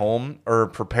something at home or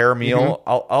prepare a meal,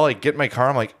 I'll like get in my car.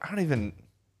 I'm like,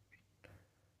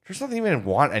 there's nothing even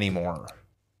want anymore.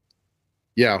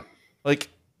 Yeah. Like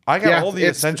I got all the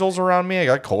essentials around me. I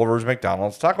got Culver's,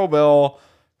 McDonald's, Taco Bell,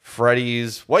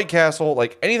 Freddy's, White Castle,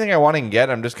 like anything I want to get.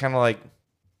 I'm just kind of like,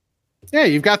 yeah,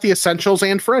 you've got the essentials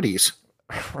and Freddy's.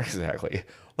 Exactly.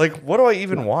 Like, what do I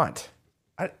even want?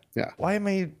 Why am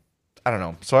I don't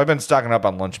know. So I've been stocking up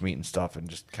on lunch meat and stuff and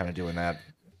just kind of doing that.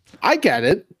 I get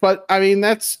it. But I mean,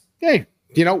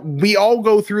 we all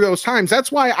go through those times. That's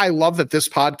why I love that this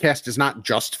podcast is not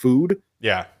just food.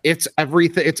 Yeah. It's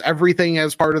everything. It's everything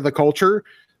as part of the culture,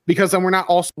 because then we're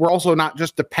also not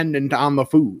just dependent on the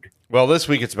food. Well, this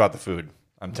week it's about the food.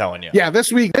 I'm telling you. Yeah.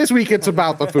 This week it's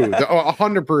about the food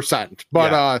 100%.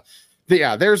 But,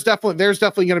 there's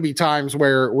definitely going to be times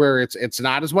where it's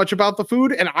not as much about the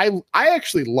food, and I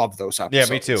actually love those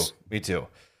episodes. Yeah, me too.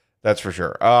 That's for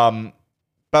sure. By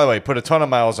the way, put a ton of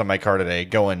miles on my car today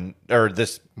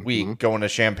this week, going to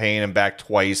Champaign and back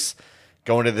twice,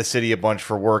 going to the city a bunch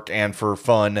for work and for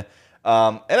fun.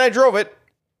 And I drove it,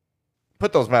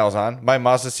 put those miles on my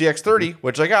Mazda CX-30,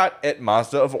 which I got at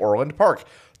Mazda of Orland Park.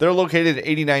 They're located at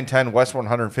 8910 West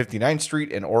 159th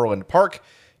Street in Orland Park.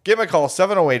 Give him a call,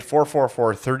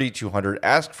 708-444-3200.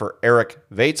 Ask for Eric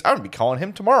Vates. I'm going to be calling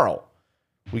him tomorrow.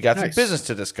 We got some business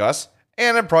to discuss,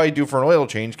 and I'm probably due for an oil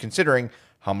change considering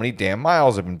how many damn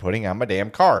miles I've been putting on my damn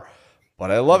car.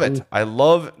 But I love it. I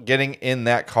love getting in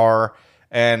that car,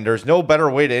 and there's no better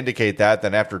way to indicate that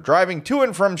than after driving to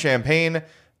and from Champaign,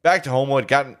 back to Homewood,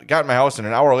 got in my house, and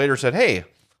an hour later said, hey,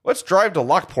 let's drive to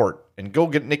Lockport and go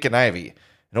get Nick and Ivy.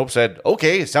 And Hope said,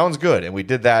 okay, sounds good. And we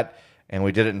did that. And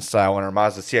we did it in style in our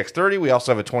Mazda CX-30. We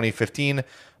also have a 2015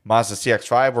 Mazda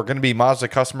CX-5. We're going to be Mazda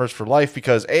customers for life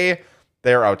because A,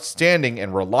 They're outstanding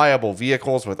and reliable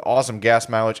vehicles with awesome gas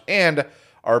mileage, and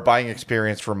our buying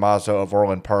experience for Mazda of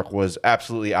Orland Park was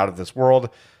absolutely out of this world.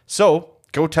 So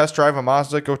go test drive a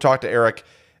Mazda. Go talk to Eric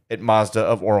at Mazda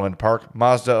of Orland Park,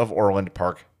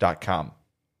 MazdaofOrlandPark.com.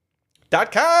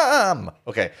 .com.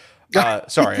 Okay.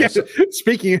 Sorry. Yeah,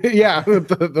 speaking,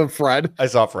 the Fred. I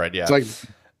saw Fred. Yeah. It's like,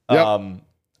 yep.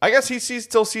 I guess he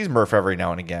still sees Murph every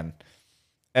now and again.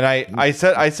 And I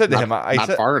said to him,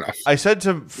 not far enough. I said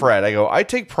to Fred, I go, I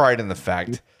take pride in the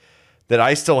fact that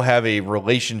I still have a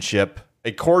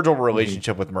cordial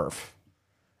relationship with Murph.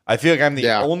 I feel like I'm the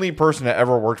only person that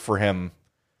ever worked for him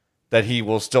that he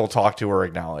will still talk to or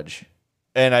acknowledge.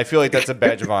 And I feel like that's a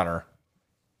badge of honor.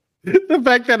 The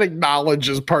fact that acknowledge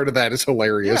is part of that is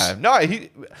hilarious. Yeah, no,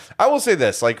 I will say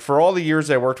this, like for all the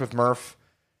years I worked with Murph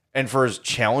and for as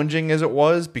challenging as it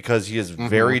was, because he is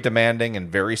very demanding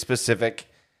and very specific.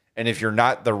 And if you're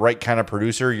not the right kind of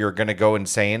producer, you're going to go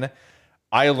insane.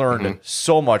 I learned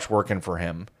so much working for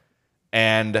him,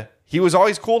 and he was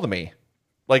always cool to me.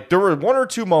 Like there were one or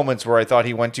two moments where I thought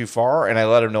he went too far and I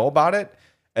let him know about it.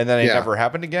 And then it never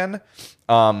happened again.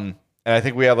 And I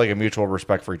think we had like a mutual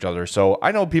respect for each other. So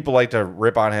I know people like to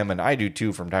rip on him, and I do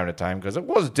too from time to time, because it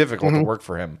was difficult to work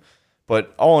for him.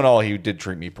 But all in all, he did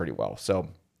treat me pretty well. So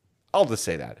I'll just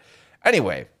say that.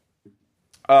 Anyway,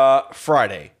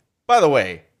 Friday. By the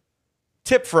way,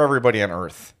 tip for everybody on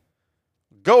Earth.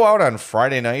 Go out on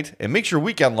Friday night and makes your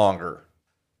weekend longer.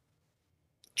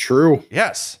 True.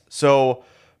 Yes. So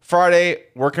Friday,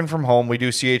 working from home. We do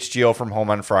CHGO from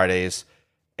home on Fridays.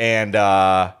 And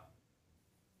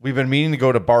we've been meaning to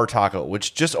go to Bartaco,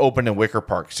 which just opened in Wicker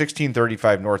Park,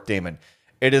 1635 North Damon.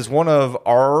 It is one of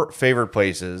our favorite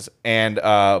places. And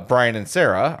Brian and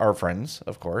Sarah, our friends,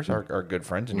 of course, our good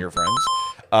friends and your friends,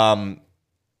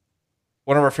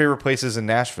 one of our favorite places in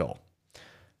Nashville.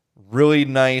 Really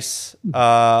nice.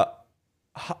 High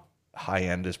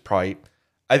end is probably,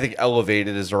 I think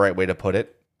elevated is the right way to put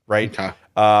it, right? Okay.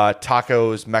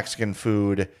 Tacos, Mexican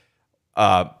food,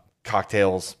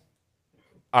 cocktails,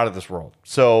 out of this world.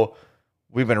 So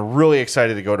we've been really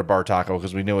excited to go to Bartaco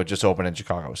because we knew it just opened in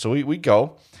Chicago. So we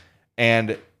go,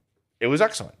 and it was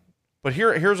excellent. But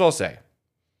here's what I'll say.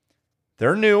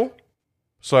 They're new,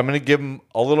 so I'm going to give them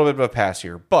a little bit of a pass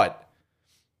here. But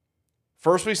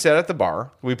first we sat at the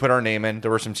bar. We put our name in.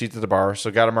 There were some seats at the bar,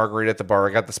 so got a margarita at the bar.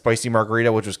 I got the spicy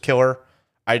margarita, which was killer.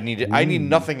 I need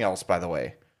nothing else, by the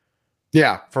way.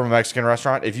 Yeah. From a Mexican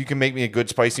restaurant. If you can make me a good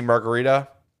spicy margarita,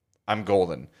 I'm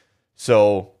golden.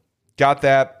 So got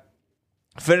that.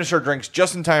 Finished our drinks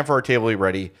just in time for our table to be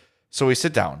ready. So we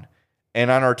sit down.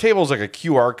 And on our table is like a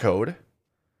QR code.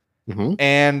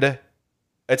 And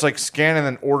it's like scan and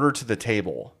then order to the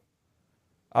table.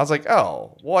 I was like,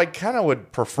 oh, well, I kind of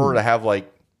would prefer to have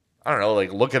like, I don't know,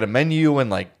 like look at a menu and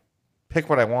like pick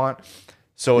what I want.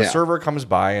 So a server comes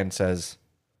by and says,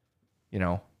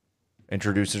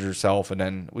 introduces herself. And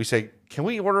then we say, can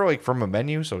we order like from a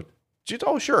menu? So she's,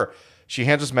 oh, sure. She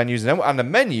hands us menus. And then on the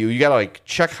menu, you got to like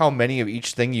check how many of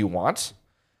each thing you want.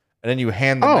 And then you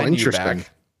hand the menu back.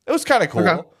 It was kind of cool.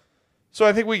 Okay. So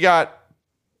I think we got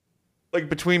like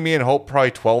between me and Hope,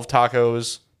 probably 12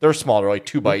 tacos. They're smaller, like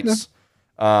 2 bites.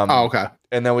 Okay.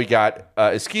 And then we got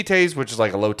esquites, which is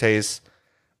like elotes.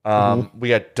 We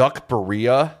got duck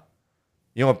birria.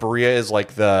 You know what birria is?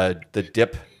 Like the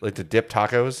dip, like the dip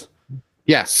tacos.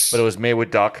 Yes. But it was made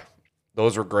with duck.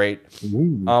 Those were great.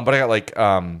 But I got like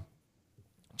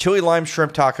chili lime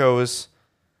shrimp tacos.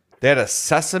 They had a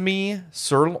sesame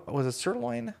sirloin. Was it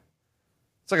sirloin?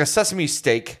 It's like a sesame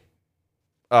steak.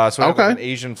 So it had like an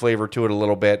Asian flavor to it a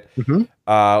little bit.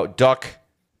 Duck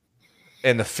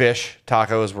and the fish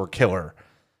tacos were killer.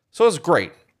 So it was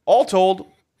great. All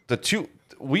told,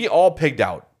 we all pigged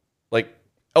out. Like,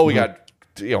 we got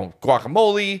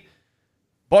guacamole,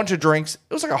 bunch of drinks.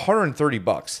 It was like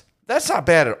 $130. That's not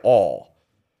bad at all.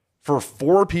 For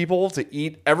 4 people to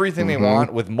eat everything they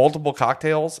want with multiple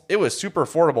cocktails, it was super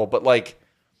affordable. But like,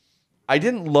 I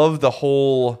didn't love the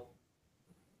whole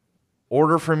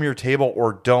order from your table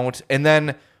or don't. And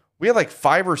then we had like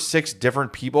 5 or 6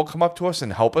 different people come up to us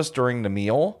and help us during the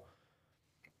meal.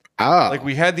 Like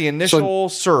we had the initial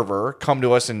server come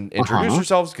to us and introduce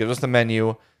themselves, give us the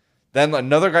menu. Then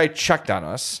another guy checked on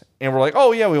us and we're like,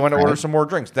 oh yeah, we want to order some more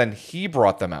drinks. Then he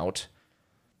brought them out.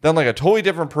 Then like a totally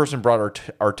different person brought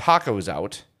our tacos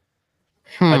out.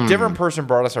 A different person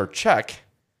brought us our check.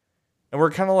 And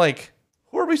we're kind of like,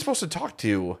 who are we supposed to talk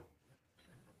to?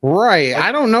 Right. Like,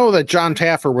 I don't know that John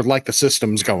Taffer would like the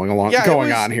systems going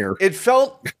on here. It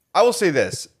felt, I will say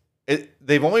this.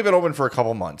 They've only been open for a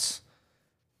couple months,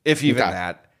 if even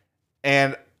that.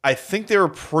 And I think they were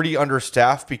pretty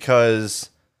understaffed because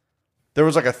there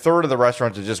was like a third of the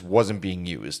restaurant that just wasn't being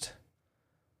used.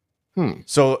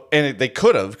 So, and they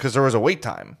could have, because there was a wait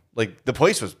time. Like, the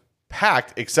place was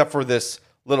packed except for this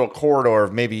little corridor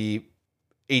of maybe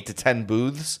 8 to 10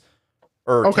 booths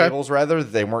or tables rather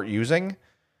that they weren't using.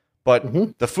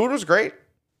 But the food was great.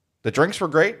 The drinks were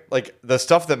great. Like, the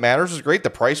stuff that matters was great. The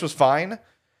price was fine.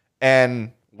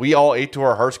 And we all ate to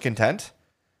our heart's content.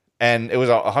 And it was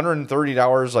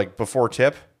 $130 like before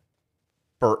tip.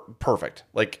 Perfect.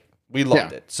 Like, we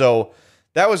loved it. So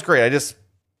that was great.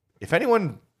 If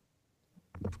anyone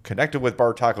connected with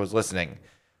Bartaco's listening,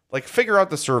 like, figure out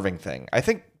the serving thing. I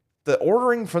think the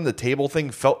ordering from the table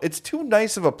thing it's too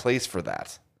nice of a place for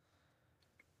that.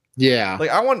 Yeah.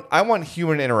 Like, I want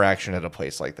human interaction at a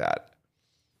place like that.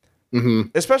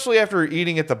 Especially after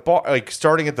eating at the bar, like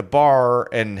starting at the bar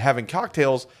and having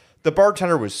cocktails. The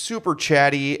bartender was super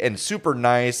chatty and super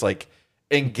nice, like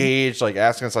engaged, like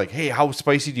asking us like, hey, how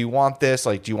spicy do you want this?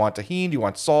 Like, do you want tahini? Do you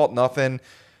want salt? Nothing.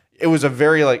 It was a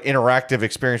very like interactive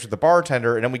experience with the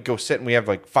bartender. And then we'd go sit and we have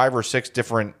like 5 or 6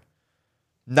 different,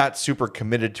 not super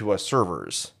committed to us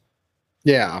servers.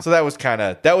 Yeah. So that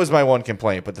was my one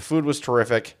complaint, but the food was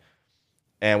terrific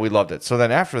and we loved it. So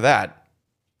then after that,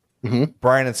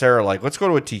 Brian and Sarah are like, let's go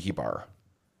to a tiki bar.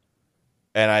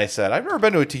 And I said, I've never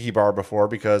been to a tiki bar before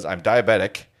because I'm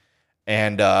diabetic.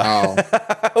 And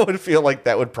I would feel like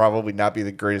that would probably not be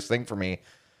the greatest thing for me.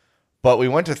 But we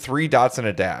went to 3 Dots and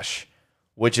a Dash,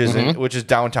 which is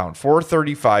downtown,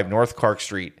 435 North Clark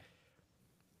Street.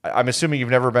 I'm assuming you've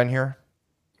never been here?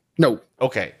 No.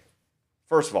 Okay.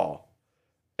 First of all,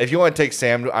 if you want to take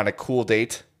Sam on a cool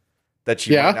date that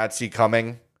she might not see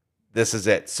coming, this is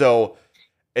it. So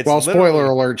it's spoiler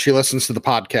alert, she listens to the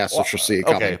podcast, so she'll see it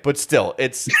coming. Okay, but still,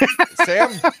 it's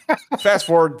Sam, fast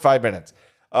forward 5 minutes.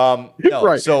 No,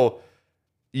 right. So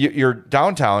you're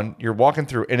downtown, you're walking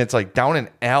through, and it's like down an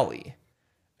alley.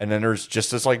 And then there's just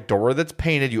this like door that's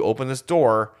painted. You open this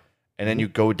door, and then you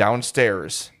go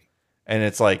downstairs. And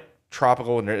it's like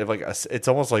tropical, and like it's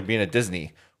almost like being at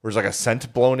Disney. Where there's like a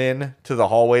scent blown in to the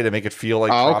hallway to make it feel like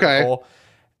tropical. Okay.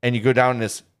 And you go down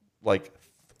this like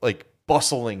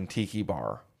bustling tiki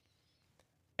bar.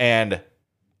 And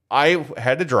I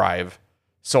had to drive,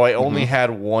 so I only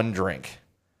had one drink.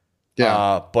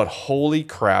 Yeah. But holy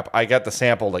crap, I got the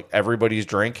sample like everybody's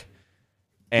drink.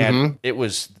 And it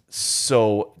was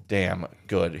so damn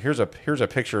good. Here's a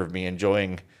picture of me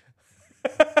enjoying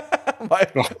my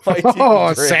drink.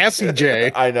 Sassy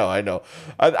Jay. I know.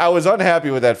 I was unhappy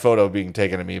with that photo being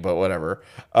taken of me, but whatever.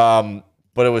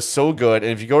 But it was so good.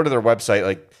 And if you go to their website,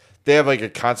 like they have like a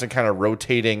constant kind of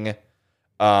rotating,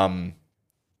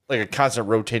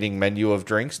 menu of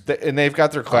drinks, and they've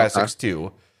got their classics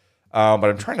too. But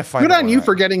I'm trying to find. Good on you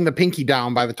for getting the pinky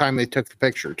down by the time they took the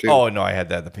picture too. Oh no, I had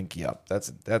the pinky up.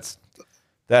 That's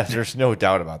there's no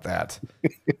doubt about that.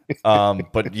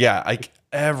 But yeah,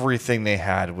 everything they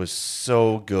had was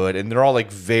so good, and they're all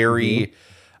like very,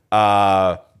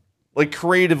 like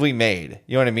creatively made.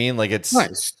 You know what I mean? Like it's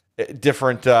nice.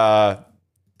 Different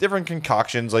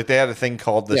concoctions. Like they had a thing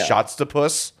called the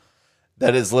Shotstopus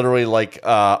that is literally like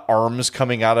arms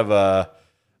coming out of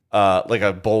like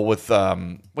a bowl with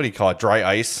what do you call it? Dry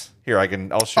ice. Here, I'll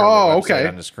share the website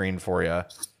on the screen for you.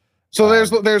 So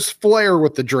there's flair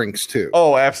with the drinks too.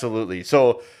 Oh, absolutely.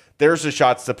 So there's a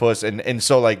Shotstopus, and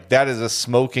so like that is a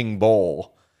smoking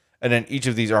bowl. And then each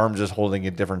of these arms is holding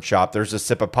a different shot. There's a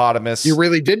Sippopotamus. You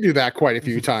really did do that quite a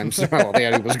few times while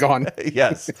Daddy was gone.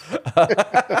 Yes.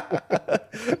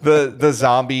 The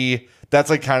zombie, that's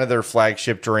like kind of their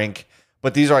flagship drink.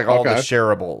 But these are like all the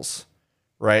shareables,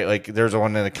 right? Like there's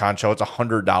one in the concho. It's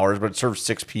 $100, but it serves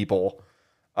 6 people.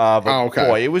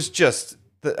 Boy, it was just...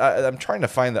 I'm trying to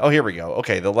find the... Oh, here we go.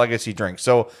 Okay, the legacy drink.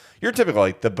 So you're typical,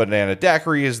 like the banana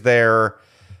daiquiri is there.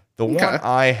 The one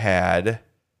I had...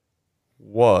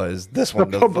 was this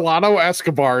one. The Poblano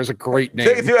Escobar is a great name.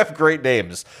 They do have great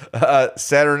names.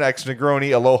 Saturn X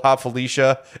Negroni, Aloha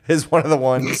Felicia is one of the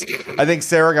ones. I think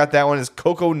Sarah got that one. Is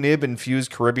Cocoa Nib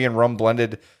infused Caribbean rum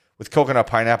blended with coconut,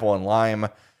 pineapple, and lime.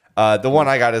 The one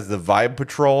I got is the Vibe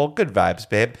Patrol. Good vibes,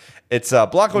 babe. It's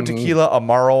Blanco Tequila,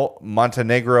 Amaro,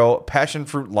 Montenegro, passion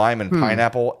fruit, lime, and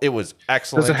pineapple. It was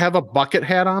excellent. Does it have a bucket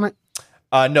hat on it?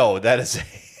 No, that is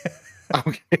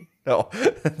okay. No,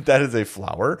 that is a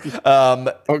flower.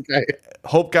 Okay.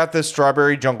 Hope got this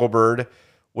Strawberry Jungle Bird,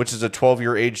 which is a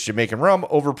 12-year aged Jamaican rum,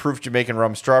 overproof Jamaican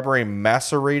rum, strawberry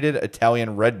macerated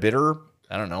Italian red bitter.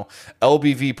 I don't know.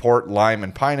 LBV port, lime,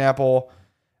 and pineapple.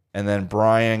 And then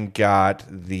Brian got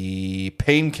the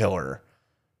Painkiller,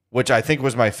 which I think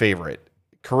was my favorite.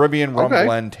 Caribbean rum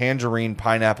blend, tangerine,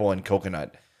 pineapple, and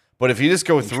coconut. But if you just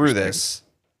go through this,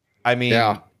 I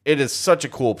mean, it is such a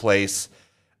cool place.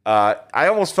 I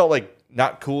almost felt like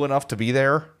not cool enough to be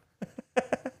there.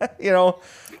 You know?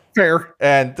 Fair.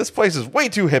 And this place is way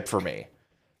too hip for me.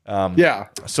 Yeah.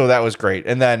 So that was great.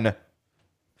 And then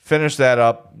finished that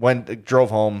up, drove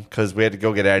home because we had to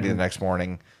go get Addie the next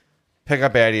morning, pick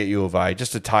up Addie at U of I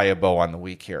just to tie a bow on the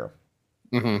week here.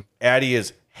 Mm-hmm. Addie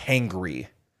is hangry.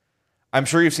 I'm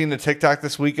sure you've seen the TikTok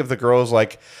this week of the girls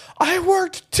like, I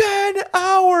worked 10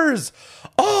 hours.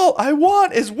 All I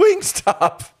want is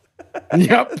Wingstop.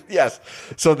 Yep. Yes.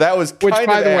 So that was Which, kind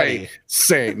by of the Addie. way,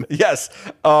 same. Yes.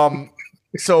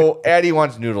 So Addie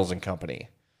wants Noodles and Company.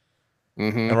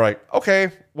 Mm-hmm. And we're like,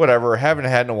 okay, whatever. Haven't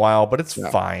had in a while, but it's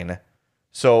fine.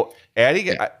 So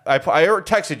Addie, I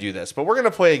texted you this, but we're going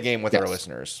to play a game with our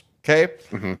listeners. Okay.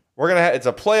 Mm-hmm. We're going to it's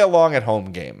a play along at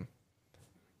home game.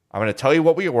 I'm going to tell you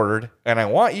what we ordered, and I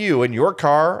want you in your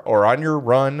car or on your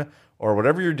run or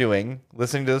whatever you're doing,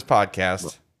 listening to this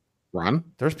podcast. Run?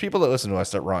 There's people that listen to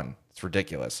us that run. It's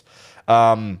ridiculous.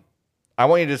 I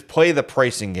want you to just play the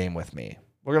pricing game with me.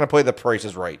 We're going to play the Price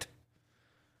is Right.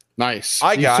 Nice.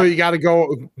 So you got to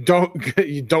go.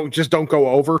 Don't go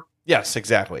over. Yes,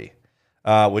 exactly.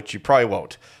 Which you probably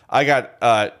won't. I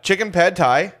got chicken pad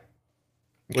thai,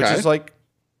 which is like,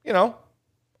 a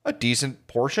decent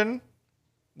portion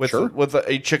with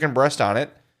a chicken breast on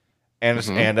it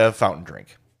and a fountain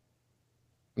drink.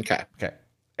 Okay.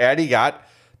 Addie got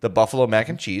the buffalo mac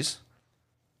and cheese.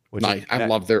 Nice. I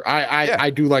love their. I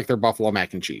do like their buffalo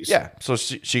mac and cheese. Yeah. So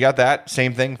she got that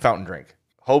same thing, fountain drink.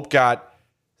 Hope got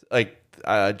like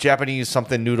Japanese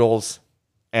something noodles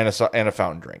and a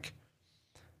fountain drink.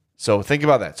 So think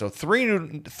about that. So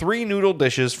three noodle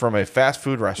dishes from a fast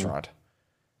food restaurant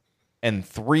and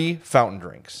 3 fountain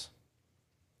drinks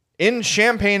in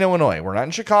Champaign, Illinois. We're not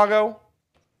in Chicago.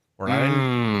 We're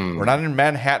not in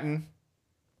Manhattan.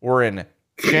 We're in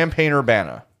Champaign,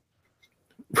 Urbana.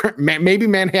 Maybe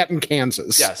Manhattan,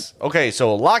 Kansas. Yes. Okay.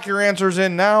 So lock your answers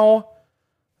in now.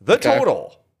 The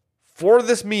total for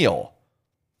this meal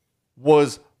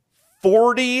was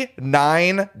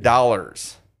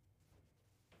 $49.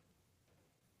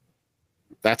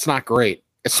 That's not great.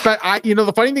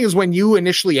 The funny thing is when you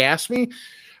initially asked me,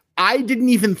 I didn't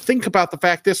even think about the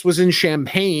fact this was in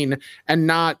Champaign and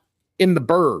not in the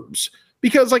burbs.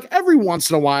 Because like every once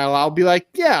in a while, I'll be like,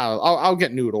 yeah, I'll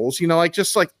get noodles.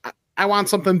 I want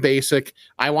something basic.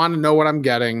 I want to know what I'm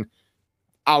getting.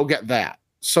 I'll get that.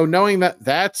 So knowing that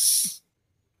it's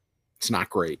not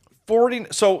great. 40.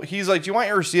 So he's like, do you want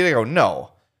your receipt? I go,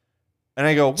 no. And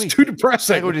I go, wait. It's too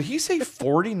depressing. I go, did he say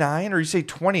 49 or he say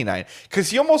 29? Because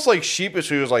he almost like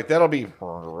sheepishly was like, that'll be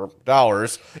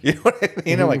 $. You know what I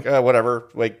mean? I'm like, whatever.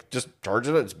 Like, just charge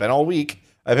it. It's been all week.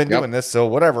 I've been doing this, so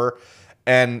whatever.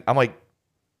 And I'm like,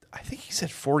 I think he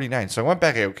said 49. So I went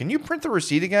back. I go, can you print the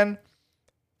receipt again?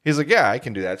 He's like, yeah, I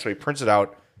can do that. So he prints it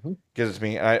out, gives it to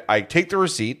me. And I take the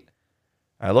receipt.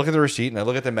 I look at the receipt and I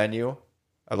look at the menu.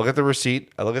 I look at the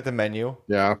receipt. I look at the menu.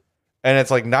 Yeah. And it's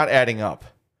like not adding up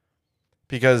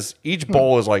because each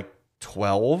bowl is like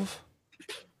 12.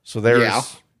 So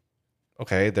there's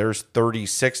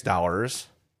 $36.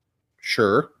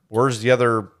 Sure. Where's the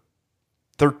other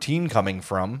 13 coming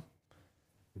from?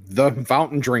 The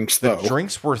fountain drinks, though. The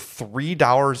drinks were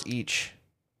 $3 each.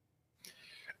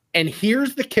 And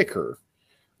here's the kicker,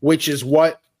 which is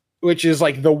like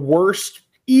the worst,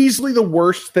 easily the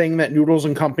worst thing that Noodles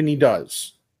and Company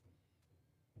does.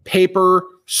 Paper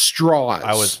straws.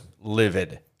 I was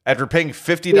livid. After paying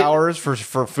 $50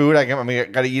 for food, I got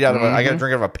to eat out of I got to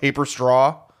drink out of a paper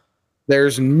straw.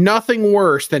 There's nothing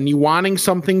worse than you wanting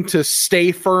something to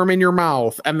stay firm in your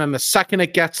mouth, and then the second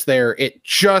it gets there, it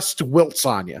just wilts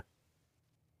on you.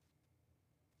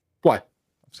 What?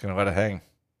 I'm just gonna let it hang.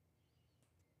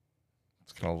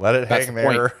 Gonna let it hang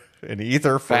there in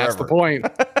ether forever. That's the point,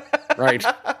 right?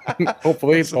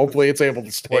 hopefully it's able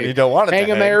to stay. Well, you don't want it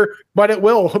hanging there, but it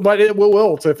will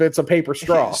wilt if it's a paper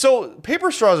straw. So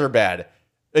paper straws are bad.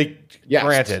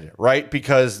 Granted, right?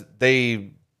 Because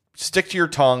they stick to your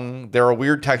tongue. They're a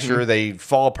weird texture. They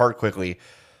fall apart quickly.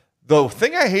 The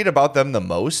thing I hate about them the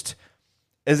most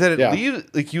is that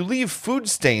you leave food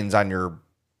stains on your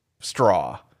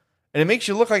straw, and it makes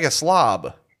you look like a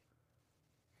slob.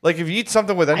 Like if you eat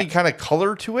something with any kind of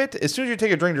color to it, as soon as you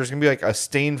take a drink, there's gonna be like a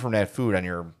stain from that food on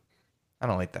your. I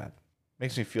don't like that.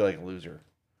 Makes me feel like a loser.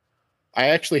 I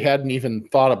actually hadn't even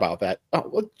thought about that. Oh,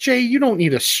 well, Jay, you don't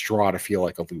need a straw to feel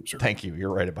like a loser. Thank you.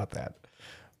 You're right about that.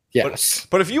 Yes.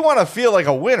 But if you want to feel like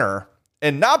a winner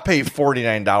and not pay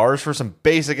 $49 for some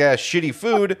basic ass shitty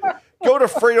food, go to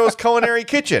Fredo's Culinary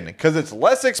Kitchen because it's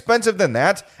less expensive than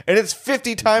that and it's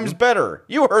 50 times better.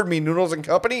 You heard me, Noodles and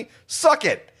Company. Suck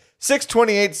it.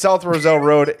 628 South Roselle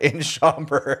Road in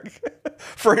Schaumburg.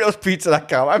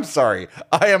 Fredo'sPizza.com. I'm sorry.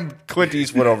 I am Clint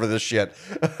Eastwood over this shit.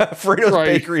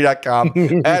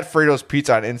 Fredo'sBakery.com at Fredo's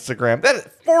Pizza on Instagram. That is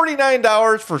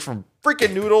 $49 for some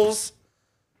freaking noodles.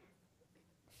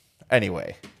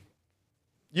 Anyway,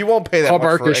 you won't pay that much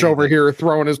for anything. over here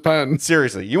throwing his pen.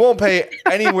 Seriously, you won't pay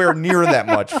anywhere near that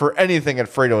much for anything at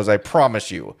Fredo's. I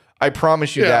promise you. I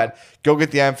promise you that. Go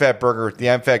get the I'm Fat burger, the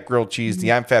I'm Fat grilled cheese,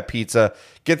 the I'm Fat pizza.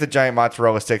 Get the giant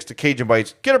mozzarella sticks, the Cajun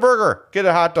bites. Get a burger. Get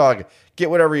a hot dog. Get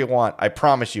whatever you want. I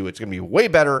promise you, it's going to be way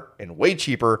better and way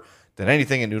cheaper than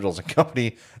anything in Noodles and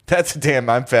Company. That's a damn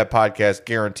I'm Fat podcast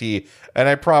guarantee. And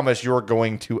I promise you're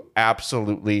going to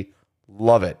absolutely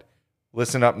love it.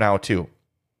 Listen up now, too.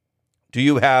 Do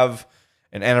you have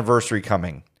an anniversary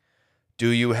coming? Do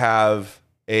you have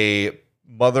a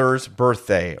mother's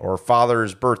birthday or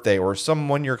father's birthday or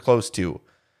someone you're close to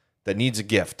that needs a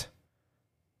gift?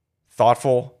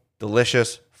 Thoughtful,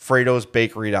 delicious,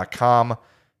 Fredo'sBakery.com.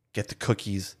 Get the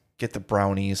cookies, get the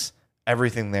brownies.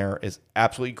 Everything there is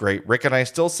absolutely great. Rick and I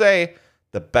still say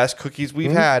the best cookies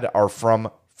we've had are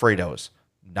from Fredo's.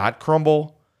 Not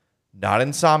Crumble, not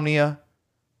Insomnia.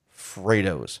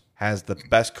 Fredo's has the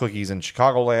best cookies in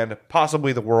Chicagoland,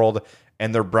 possibly the world,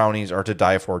 and their brownies are to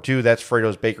die for too. That's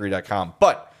Fredo'sBakery.com.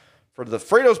 But for the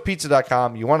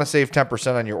Fredo'sPizza.com, you want to save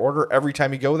 10% on your order every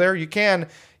time you go there. You can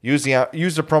use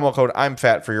the promo code I'm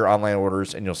Fat for your online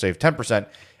orders, and you'll save 10%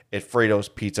 at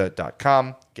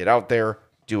Fredo'sPizza.com. Get out there,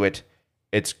 do it.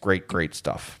 It's great, great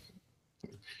stuff.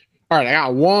 All right, I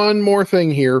got one more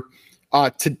thing here.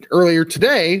 Earlier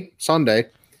today, Sunday,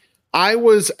 I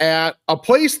was at a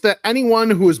place that anyone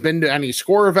who has been to any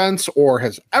Score events or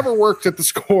has ever worked at the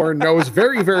Score knows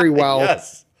very, very well.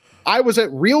 Yes. I was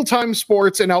at Real Time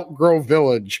Sports in Elk Grove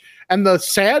Village. And the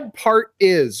sad part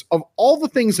is, of all the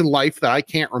things in life that I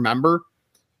can't remember,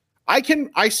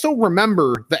 I still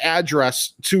remember the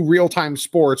address to Real Time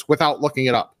Sports without looking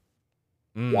it up.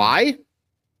 Why?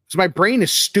 Because my brain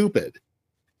is stupid.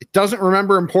 It doesn't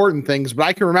remember important things, but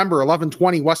I can remember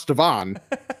 1120 West Devon.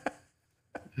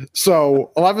 So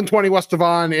 1120 West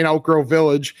Devon in Elk Grove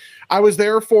Village. I was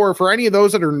there for any of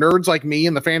those that are nerds like me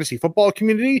in the fantasy football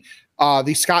community.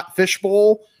 The Scott Fish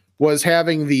Bowl was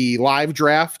having the live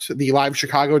draft, the live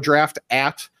Chicago draft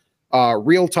at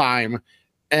Real Time.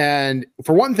 And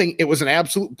for one thing, it was an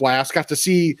absolute blast. Got to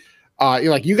see,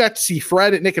 you got to see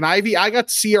Fred at Nick and Ivy. I got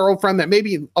to see our old friend that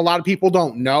maybe a lot of people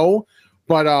don't know,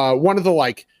 but one of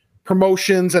the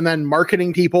promotions and then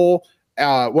marketing people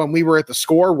when we were at the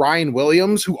Score, Ryan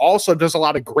Williams, who also does a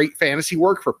lot of great fantasy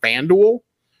work for FanDuel,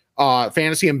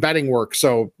 fantasy and betting work.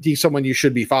 So he's someone you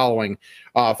should be following.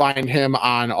 Find him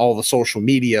on all the social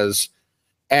medias.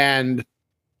 And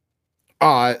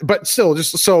but still,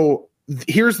 just so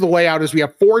here's the layout: is we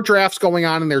have 4 drafts going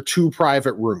on and they're 2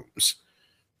 private rooms.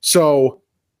 So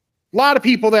a lot of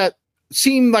people that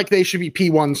seem like they should be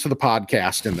P1s to the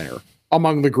podcast in there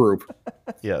among the group.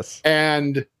 Yes.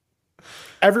 And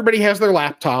everybody has their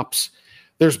laptops.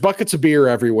 There's buckets of beer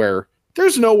everywhere.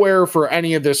 There's nowhere for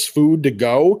any of this food to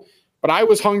go, but I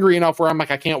was hungry enough where I'm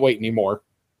like, I can't wait anymore.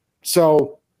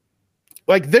 So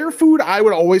their food I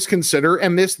would always consider,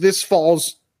 and this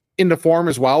falls into form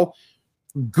as well.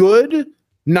 Good,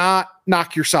 not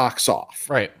knock your socks off.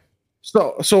 Right.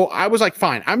 So I was like,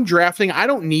 fine, I'm drafting. I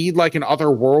don't need an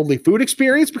otherworldly food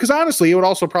experience, because honestly, it would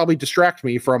also probably distract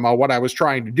me from what I was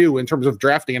trying to do in terms of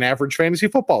drafting an average fantasy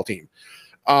football team.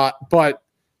 But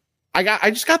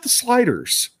I just got the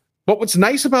sliders. But what's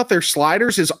nice about their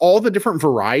sliders is all the different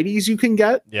varieties you can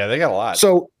get. Yeah, they got a lot.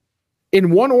 So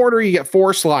in one order, you get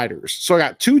 4 sliders. So I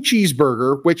got 2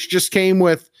 cheeseburger, which just came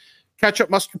with ketchup,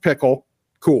 mustard, pickle.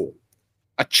 Cool.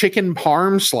 A chicken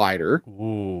parm slider.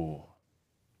 Ooh.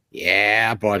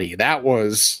 Yeah, buddy. That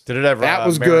was Did it have that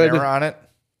was marinara good on it?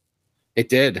 It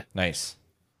did. Nice.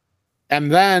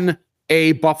 And then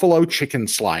a buffalo chicken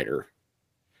slider.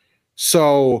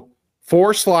 So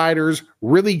 4 sliders,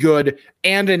 really good,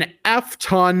 and an F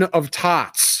ton of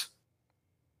tots.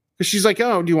 Because she's like,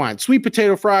 oh, do you want sweet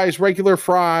potato fries, regular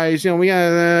fries? We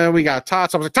got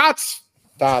tots. I was like, tots.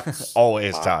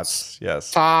 Always tots.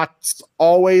 Yes. Tots.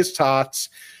 Always tots.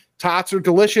 Tots are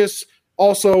delicious.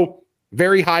 Also,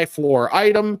 very high floor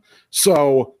item.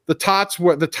 So the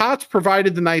tots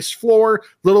provided the nice floor,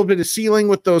 little bit of ceiling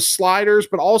with those sliders,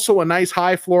 but also a nice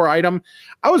high floor item.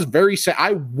 I was very sad.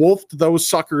 I wolfed those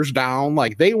suckers down.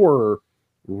 They were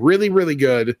really, really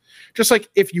good. Just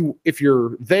if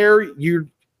you're there,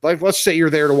 let's say you're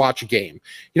there to watch a game.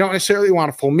 You don't necessarily want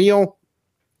a full meal.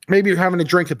 Maybe you're having a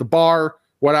drink at the bar,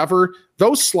 whatever.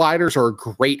 Those sliders are a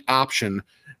great option.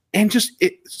 And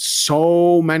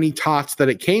so many tots that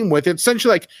it came with. It's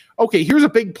essentially okay, here's a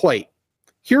big plate.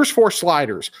 here's 4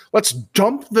 sliders. Let's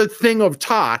dump the thing of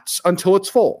tots until it's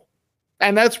full.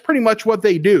 And that's pretty much what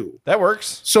they do. That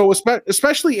works. So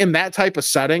especially in that type of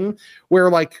setting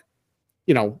where, like,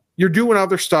 you know, you're doing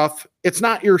other stuff, it's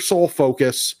not your sole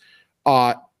focus.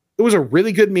 It was a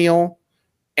really good meal,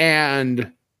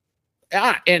 and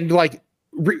like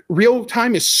real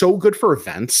time is so good for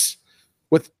events,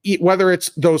 with whether it's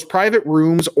those private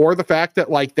rooms or the fact that,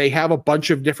 like, they have a bunch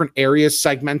of different areas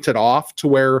segmented off to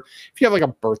where if you have like a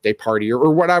birthday party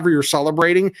or whatever you're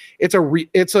celebrating, it's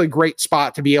a great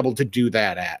spot to be able to do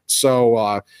that at.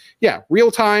 So yeah,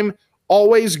 real time,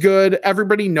 always good.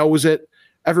 Everybody knows it.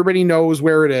 Everybody knows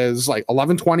where it is, like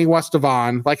 1120 West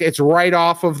Devon. Like, it's right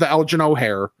off of the Elgin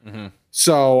O'Hare. Mm-hmm.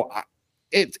 So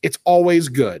it's always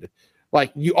good.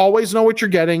 Like, you always know what you're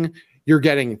getting. You're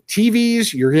getting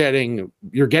TVs, you're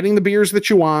getting the beers that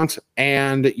you want,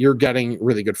 and you're getting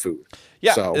really good food.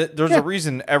 Yeah, so, there's a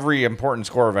reason every important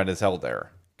score event is held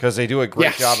there, because they do a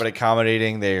great job at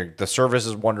accommodating. The service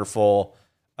is wonderful.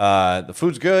 The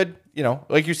food's good. You know,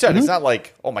 like you said, it's not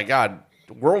like, oh my God,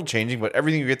 world changing, but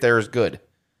everything you get there is good,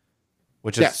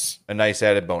 which is a nice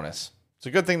added bonus. It's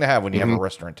a good thing to have when you have a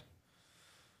restaurant.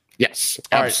 Yes,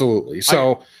 absolutely. Right.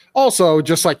 So also,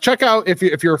 just like, check out,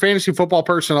 if you're a fantasy football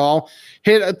person at all,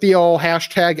 hit at the old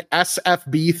hashtag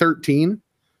SFB13.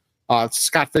 It's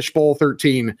Scott Fishbowl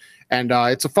 13, and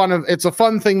it's a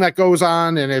fun thing that goes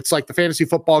on, and it's like the fantasy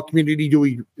football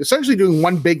community essentially doing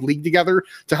one big league together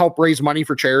to help raise money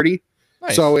for charity.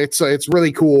 Nice. So it's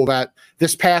really cool that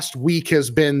this past week has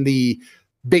been the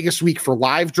biggest week for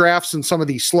live drafts, and some of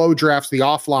these slow drafts, the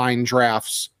offline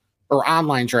drafts or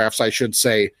online drafts, I should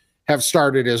say, have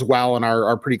started as well and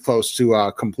are pretty close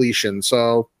to completion.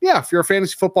 So yeah, if you're a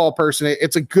fantasy football person,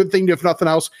 it's a good thing to, if nothing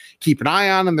else, keep an eye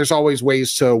on, and there's always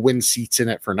ways to win seats in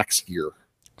it for next year.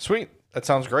 Sweet. That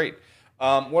sounds great.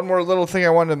 One more little thing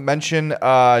I wanted to mention,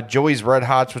 Joey's Red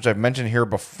Hots, which I've mentioned here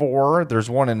before. There's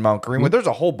one in Mount Greenwood. There's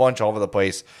a whole bunch all over the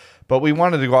place, but we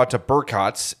wanted to go out to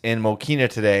Burkott's in Mokina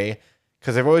today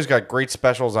because they've always got great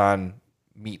specials on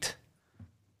meat.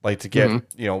 Like, to get,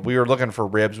 you know, we were looking for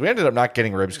ribs. We ended up not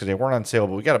getting ribs because they weren't on sale,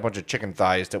 but we got a bunch of chicken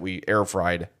thighs that we air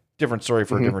fried. Different story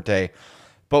for a different day.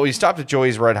 But we stopped at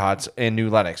Joey's Red Hots in New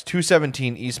Lenox,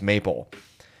 217 East Maple.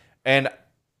 And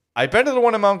I've been to the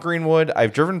one in Mount Greenwood.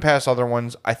 I've driven past other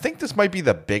ones. I think this might be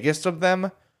the biggest of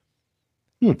them.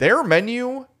 Their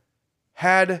menu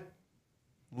had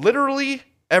literally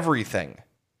everything.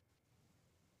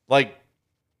 Like,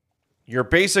 your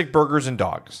basic burgers and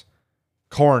dogs,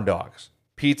 corn dogs,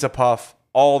 pizza puff,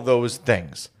 all those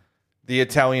things. The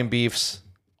Italian beefs,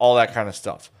 all that kind of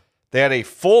stuff. They had a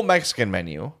full Mexican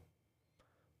menu,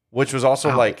 which was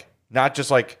also like, not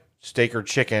just like steak or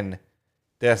chicken.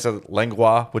 They had some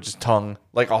lengua, which is tongue,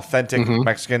 like authentic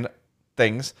Mexican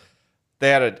things. They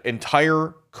had an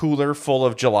entire cooler full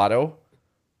of gelato,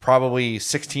 probably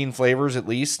 16 flavors at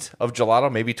least of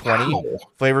gelato, maybe 20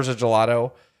 flavors of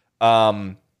gelato.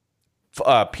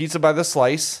 Pizza by the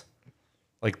slice.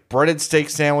 Like breaded steak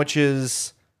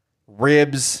sandwiches,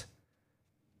 ribs.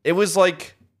 It was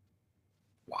like,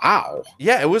 wow.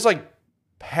 Yeah, it was like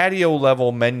patio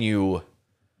level menu.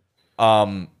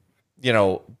 You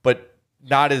know, but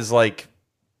not as like,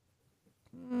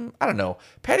 I don't know.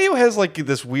 Patio has like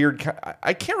this weird,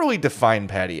 I can't really define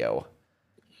patio.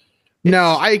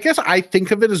 No, I guess I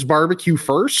think of it as barbecue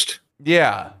first.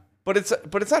 Yeah, but it's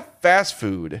not fast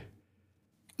food.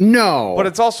 No. But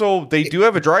it's also, they do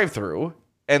have a drive-through.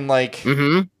 And like,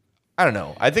 I don't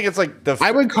know. I think it's like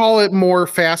I would call it more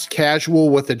fast casual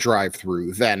with a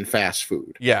drive-through than fast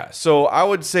food. Yeah. So I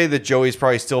would say that Joey's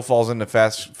probably still falls into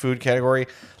fast food category.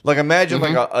 Like, imagine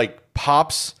like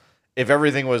Pops if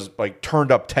everything was like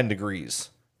turned up 10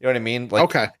 degrees. You know what I mean? Like,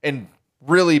 okay. And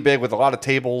really big with a lot of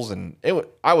tables, and it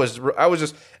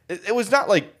was not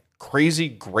like crazy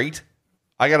great.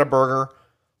 I got a burger.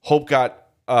 Hope got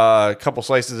a couple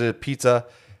slices of pizza.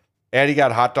 Addie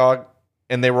got a hot dog.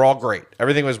 And they were all great.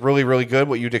 Everything was really, really good,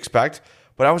 what you'd expect.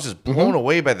 But I was just blown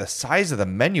away by the size of the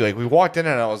menu. Like, we walked in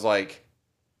and I was like,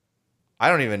 I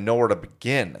don't even know where to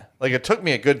begin. Like, it took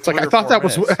me a good 3 I thought that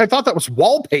was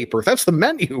wallpaper. That's the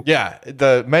menu. Yeah,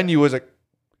 the menu was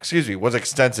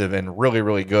extensive and really,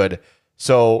 really good.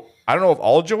 So I don't know if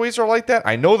all Joey's are like that.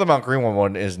 I know the Mount Greenwood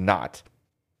one is not.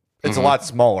 It's a lot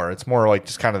smaller. It's more like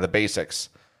just kind of the basics.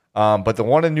 But the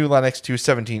one in New Lenox,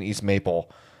 217 East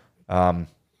Maple,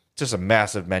 just a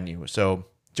massive menu. So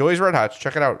Joey's Red Hots,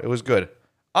 check it out. It was good.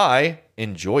 I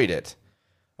enjoyed it.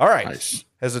 All right. Nice.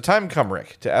 Has the time come,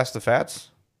 Rick, to ask the Fats?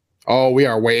 Oh, we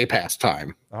are way past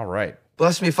time. All right.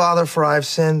 Bless me, Father, for I've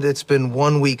sinned. It's been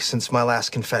 1 week since my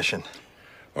last confession.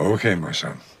 Okay, my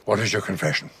son. What is your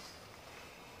confession?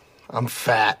 I'm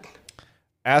fat.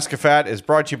 Ask a Fat is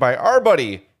brought to you by our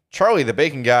buddy, Charlie the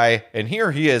Bacon Guy, and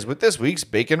here he is with this week's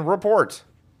Bacon Report.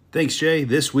 Thanks, Jay.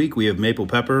 This week we have maple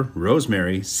pepper,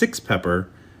 rosemary, 6 pepper,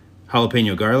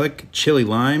 jalapeno garlic, chili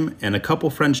lime, and a couple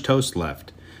French toast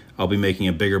left. I'll be making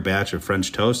a bigger batch of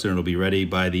French toast, and it'll be ready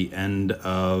by the end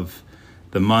of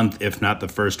the month, if not the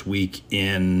first week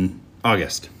in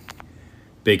August.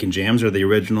 Bacon jams are the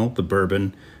original, the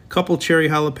bourbon, couple cherry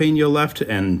jalapeno left,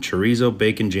 and chorizo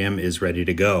bacon jam is ready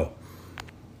to go.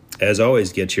 As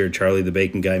always, get your Charlie the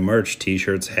Bacon Guy merch,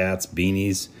 t-shirts, hats,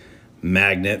 beanies,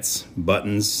 magnets,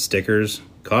 buttons, stickers,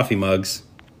 coffee mugs.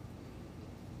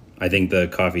 I think the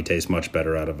coffee tastes much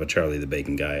better out of a Charlie the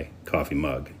Bacon Guy coffee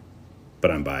mug, but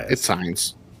I'm biased. It's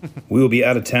science. We will be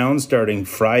out of town starting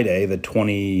Friday, the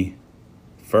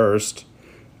 21st,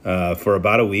 for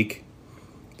about a week.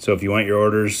 So if you want your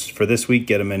orders for this week,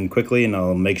 get them in quickly, and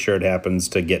I'll make sure it happens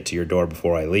to get to your door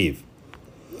before I leave.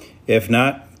 If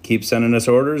not, keep sending us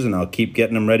orders, and I'll keep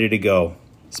getting them ready to go.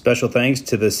 Special thanks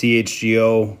to the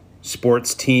CHGO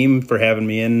sports team for having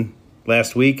me in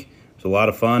last week. It was a lot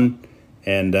of fun,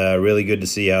 and really good to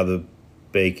see how the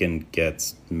bacon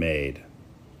gets made.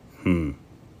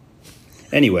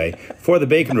 Anyway, for the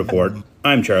Bacon Report,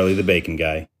 I'm Charlie the Bacon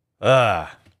Guy. Well,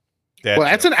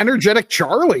 that's an energetic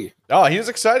Charlie. Oh, he was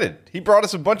excited. He brought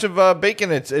us a bunch of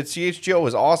bacon at CHGO. It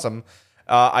was awesome.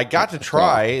 I got to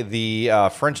try the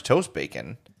French toast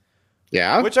bacon.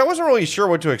 Yeah. Which I wasn't really sure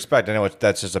what to expect. I know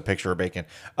that's just a picture of bacon.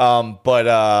 But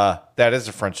that is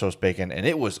a French toast bacon, and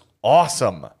it was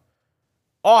awesome.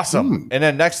 Awesome. And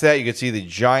then next to that, you could see the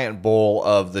giant bowl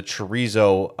of the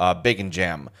chorizo bacon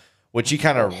jam, which he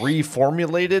kind of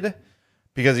reformulated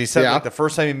because he said like the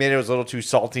first time he made it was a little too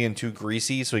salty and too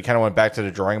greasy. So he kind of went back to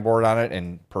the drawing board on it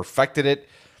and perfected it.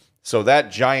 So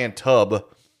that giant tub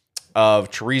of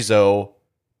chorizo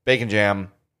bacon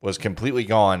jam was completely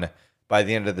gone by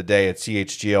the end of the day at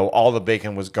CHGO. All the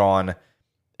bacon was gone.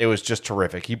 It was just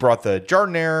terrific. He brought the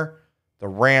jardiniere, the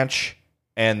ranch,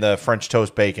 and the French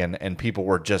toast bacon, and people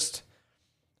were just...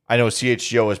 I know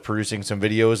CHGO is producing some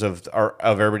videos of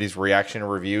everybody's reaction and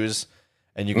reviews,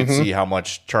 and you can see how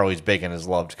much Charlie's bacon is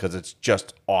loved because it's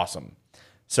just awesome.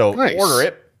 So order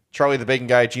it,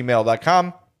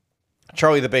 charliethebaconguy@gmail.com,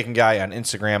 Charlie the Bacon Guy on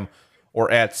Instagram,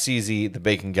 or at CZ the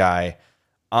Bacon Guy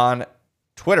on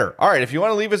Twitter. All right, if you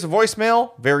want to leave us a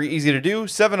voicemail, very easy to do,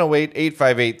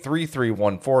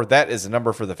 708-858-3314. That is the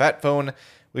number for the Fat Phone.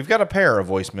 We've got a pair of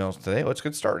voicemails today. Let's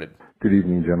get started. Good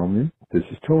evening, gentlemen. This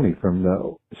is Tony from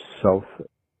the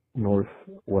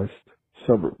south-northwest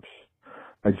suburbs.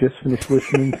 I just finished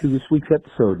listening to this week's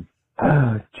episode.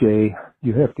 Jay,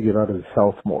 you have to get out of the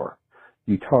South more.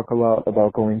 You talk a lot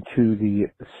about going to the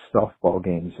softball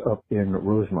games up in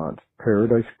Rosemont.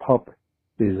 Paradise Pup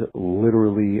is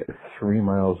literally 3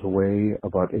 miles away,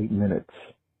 about 8 minutes,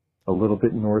 a little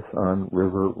bit north on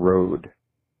River Road.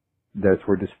 That's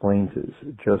where Des Plaines is,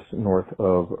 just north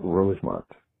of Rosemont.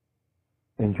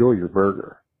 Enjoy your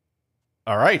burger.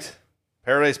 All right.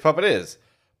 Paradise Pup it is.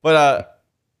 But,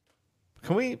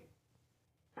 can we...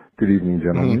 Good evening,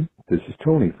 gentlemen. This is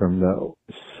Tony from the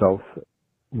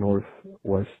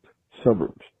south-northwest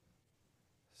suburbs.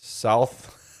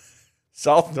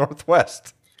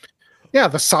 South-northwest. Yeah,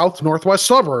 the south-northwest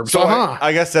suburbs. So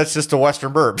I guess that's just the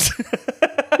western burbs.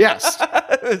 Yes,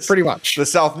 pretty much. The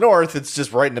south-north, it's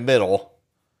just right in the middle.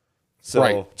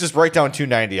 So just right down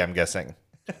 290, I'm guessing.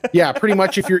 Yeah, pretty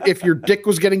much. If your dick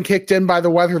was getting kicked in by the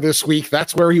weather this week,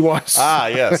 that's where he was. Ah,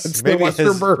 yes.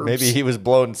 maybe he was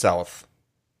blown south.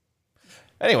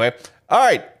 Anyway, all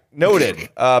right. Noted.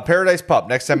 Paradise Pup.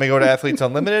 Next time I go to Athletes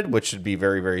Unlimited, which should be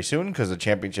very, very soon because the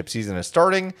championship season is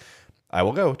starting, I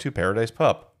will go to Paradise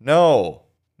Pup. No,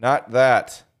 not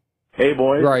that. Hey,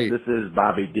 boys. Right. This is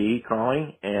Bobby D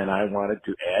calling, and I wanted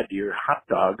to add your hot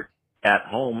dog at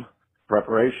home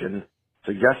preparation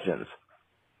suggestions.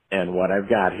 And what I've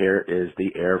got here is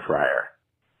the air fryer.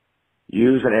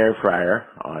 Use an air fryer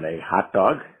on a hot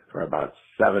dog for about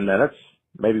 7 minutes,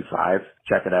 maybe 5.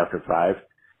 Check it after 5.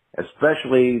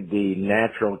 Especially the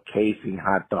natural casing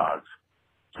hot dogs,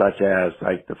 such as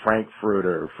like the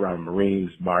Frankfurter from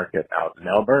Reams Market out in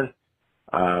Melbourne.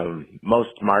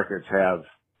 Most markets have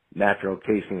natural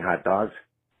casing hot dogs.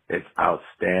 It's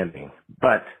outstanding.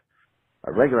 But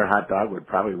a regular hot dog would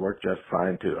probably work just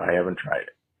fine too. I haven't tried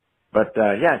it. But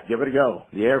yeah, give it a go.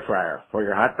 The air fryer for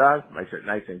your hot dog makes it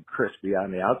nice and crispy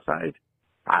on the outside,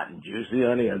 hot and juicy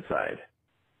on the inside.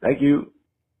 Thank you.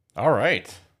 All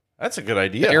right. That's a good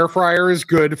idea. The air fryer is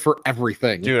good for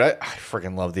everything. Dude, I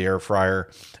freaking love the air fryer.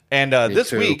 And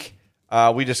this week,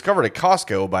 we discovered at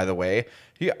Costco, by the way.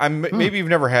 Maybe you've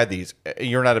never had these.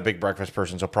 You're not a big breakfast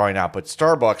person, so probably not. But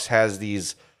Starbucks has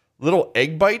these little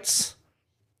egg bites.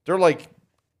 They're like,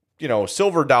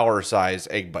 silver dollar size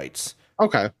egg bites.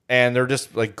 Okay. And they're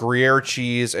just like Gruyere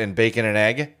cheese and bacon and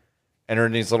egg. And they're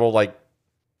in these little like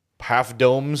half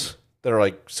domes that are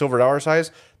like silver dollar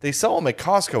size. They sell them at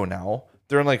Costco now.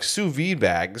 They're in like sous vide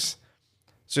bags.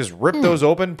 So just rip those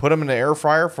open, put them in the air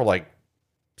fryer for like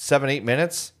 7-8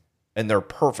 minutes, and they're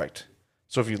perfect.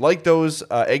 So if you like those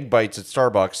egg bites at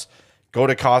Starbucks, go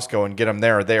to Costco and get them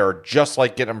there. They are just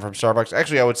like getting them from Starbucks.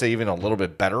 Actually, I would say even a little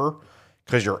bit better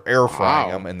because you're air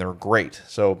frying them, and they're great.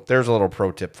 So there's a little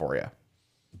pro tip for you.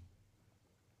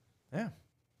 Yeah.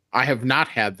 I have not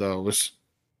had those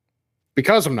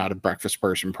because I'm not a breakfast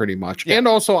person pretty much. Yeah. And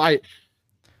also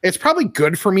it's probably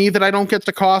good for me that I don't get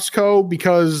to Costco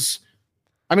because,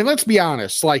 I mean, let's be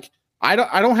honest. Like, I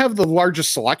don't have the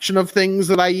largest selection of things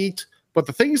that I eat, but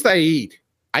the things that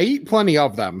I eat plenty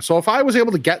of them. So if I was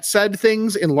able to get said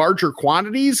things in larger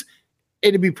quantities,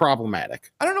 it'd be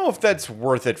problematic. I don't know if that's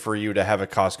worth it for you to have a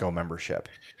Costco membership.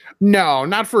 No,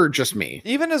 not for just me.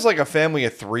 Even as like a family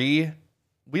of 3,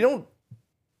 we don't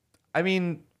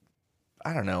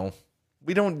know.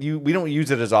 We don't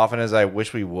use it as often as I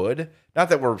wish we would. Not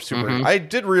that we're super. I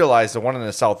did realize the one in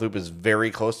the South Loop is very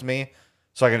close to me,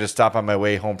 so I can just stop on my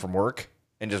way home from work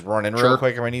and just run in real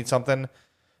quick if I need something.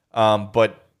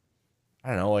 But I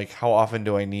don't know, like how often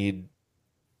do I need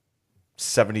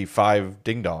 75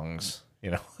 ding dongs?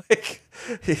 Like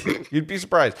you'd be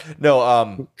surprised.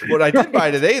 No, what I did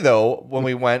buy today though when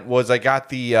we went was I got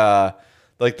the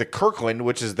like the Kirkland,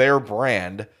 which is their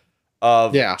brand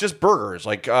of just burgers,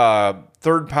 like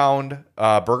 3rd pound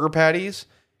burger patties,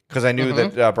 because I knew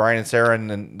that Brian and Sarah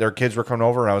and their kids were coming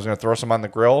over, and I was going to throw some on the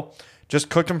grill. Just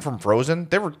cooked them from frozen.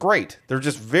 They were great. They're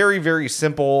just very, very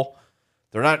simple.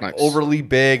 They're not overly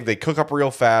big. They cook up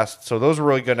real fast, so those were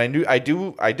really good. And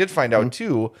I did find out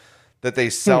too that they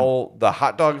sell the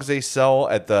hot dogs they sell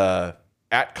at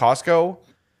Costco.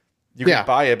 You can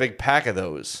buy a big pack of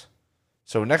those.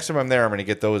 So next time I'm there, I'm going to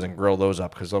get those and grill those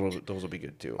up because those will be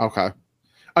good too. Okay.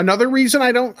 Another reason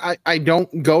I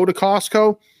don't go to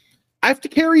Costco, I have to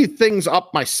carry things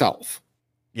up myself.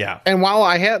 Yeah. And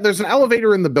while there's an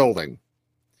elevator in the building,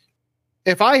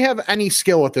 if I have any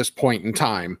skill at this point in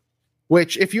time,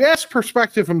 which if you ask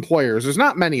prospective employers, there's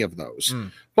not many of those,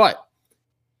 but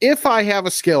if I have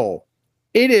a skill,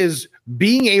 it is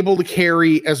being able to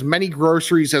carry as many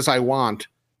groceries as I want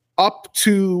up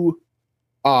to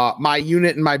my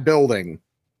unit in my building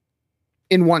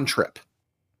in one trip.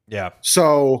 Yeah.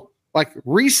 So like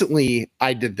recently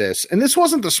I did this, and this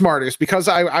wasn't the smartest because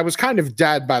I was kind of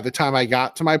dead by the time I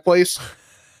got to my place.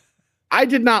 I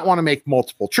did not want to make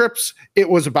multiple trips. It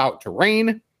was about to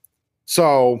rain.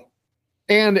 So,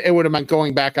 and it would have meant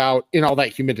going back out in all that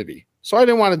humidity. So I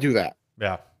didn't want to do that.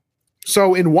 Yeah.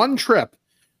 So in one trip,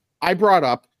 I brought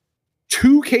up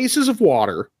 2 cases of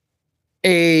water,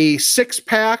 a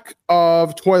 6-pack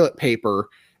of toilet paper,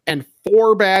 and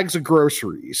 4 bags of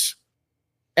groceries,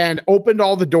 and opened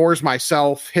all the doors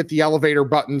myself, hit the elevator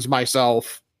buttons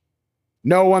myself.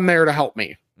 No one there to help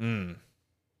me.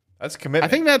 That's commitment. I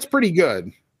think that's pretty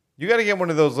good. You got to get one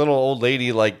of those little old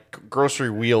lady like grocery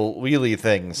wheelie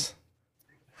things.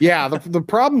 Yeah, the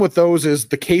problem with those is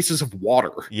the cases of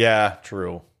water. Yeah,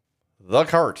 true. The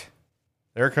cart.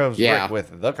 There comes Rick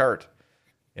with the cart.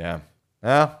 Yeah.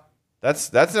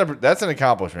 That's an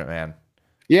accomplishment, man.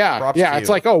 Yeah. Props yeah. to It's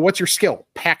you. like, oh, what's your skill?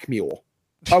 Pack mule.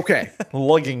 Okay.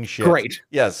 Lugging shit. Great.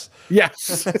 Yes.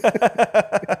 Yes.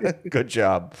 Good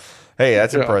job. Hey,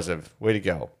 that's impressive. Way to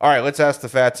go. All right, let's ask the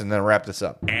fats and then wrap this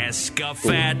up. Ask a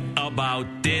fat about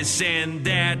this and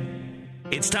that.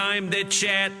 It's time to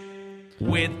chat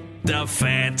with the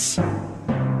fats.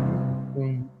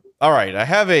 All right, I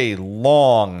have a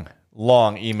long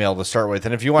email to start with.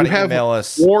 And if you want to email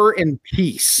us... War and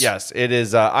Peace. Yes, it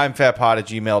is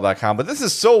imfatpod@gmail.com. But this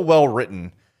is so well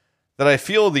written that I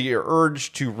feel the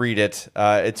urge to read it.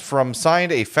 It's from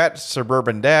signed a fat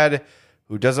suburban dad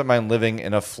who doesn't mind living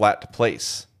in a flat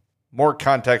place. More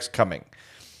context coming.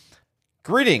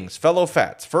 Greetings, fellow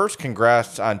fats. First,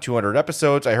 congrats on 200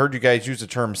 episodes. I heard you guys use the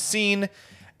term scene,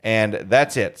 and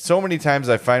that's it. So many times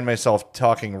I find myself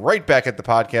talking right back at the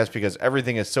podcast because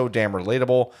everything is so damn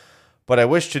relatable, but I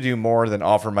wish to do more than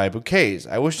offer my bouquets.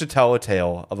 I wish to tell a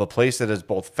tale of a place that is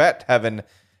both fat heaven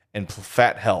and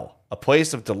fat hell. A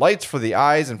place of delights for the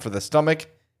eyes and for the stomach,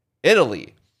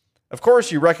 Italy. Of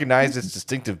course, you recognize its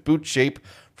distinctive boot shape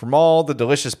from all the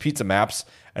delicious pizza maps,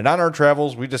 and on our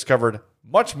travels, we discovered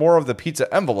much more of the pizza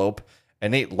envelope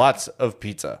and ate lots of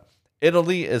pizza.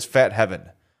 Italy is fat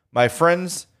heaven. My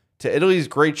friends, to Italy's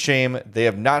great shame, they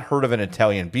have not heard of an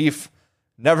Italian beef.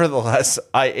 Nevertheless,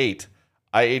 I ate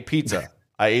pizza.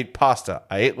 I ate pasta.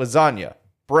 I ate lasagna,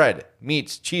 bread,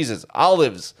 meats, cheeses,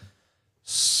 olives,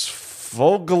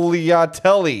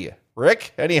 sfogliatelli.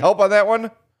 Rick, any help on that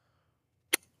one?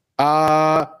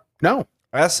 No.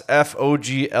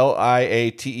 Sfogliatelle.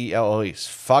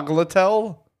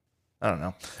 Sfogliatel? I don't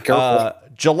know. Careful.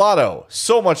 Gelato.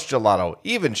 So much gelato.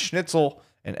 Even schnitzel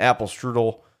and apple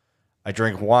strudel. I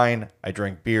drink wine. I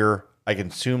drink beer. I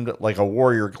consumed like a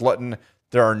warrior glutton.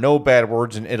 There are no bad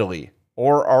words in Italy.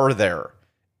 Or are there?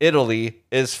 Italy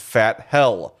is fat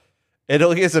hell.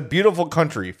 Italy is a beautiful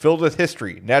country filled with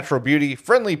history, natural beauty,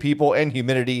 friendly people, and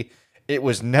humidity. It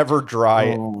was never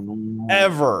dry,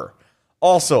 ever.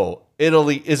 Also,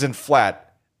 Italy isn't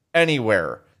flat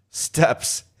anywhere.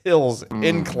 Steps, hills,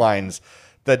 inclines.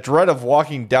 The dread of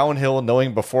walking downhill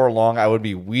knowing before long I would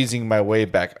be wheezing my way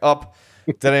back up.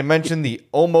 Did I mention the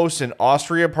almost in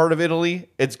Austria part of Italy?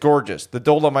 It's gorgeous. The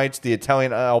Dolomites, the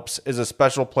Italian Alps, is a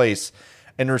special place,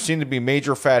 and there seem to be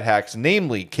major fat hacks,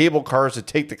 namely cable cars to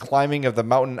take the climbing of the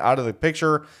mountain out of the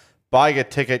picture, buy a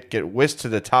ticket, get whisked to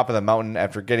the top of the mountain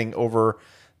after getting over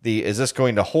the is this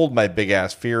going to hold my big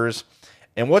ass fears.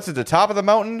 And what's at the top of the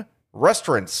mountain?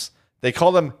 Restaurants. They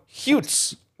call them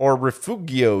hutes or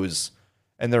refugios,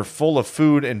 and they're full of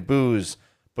food and booze.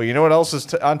 But you know what else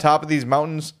is on top of these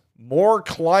mountains? More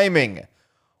climbing.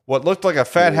 What looked like a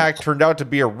fat hack turned out to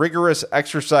be a rigorous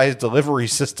exercise delivery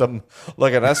system,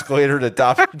 like an escalator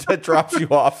that drops you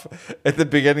off at the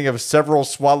beginning of several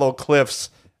swallow cliffs.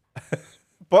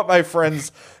 But my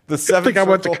friends, the seven. I think I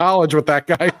went to college with that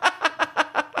guy.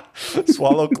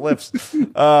 Swallow cliffs.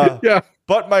 Yeah.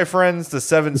 But my friends, the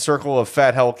seven circle of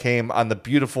fat hell came on the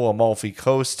beautiful Amalfi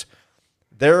Coast.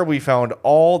 There we found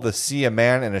all the sea a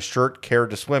man in a shirt cared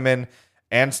to swim in,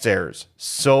 and stairs.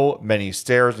 So many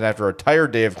stairs, and after a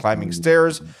tired day of climbing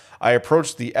stairs, I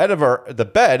approached the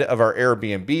bed of our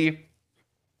Airbnb,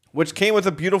 which came with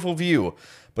a beautiful view.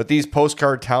 But these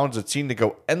postcard towns that seem to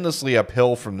go endlessly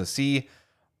uphill from the sea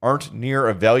aren't near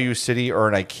a value city or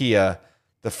an IKEA.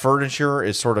 The furniture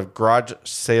is sort of garage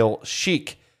sale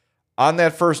chic. On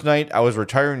that first night, I was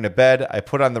retiring to bed. I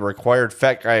put on the required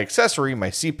fat guy accessory, my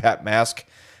CPAP mask,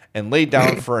 and laid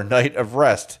down for a night of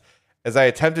rest. As I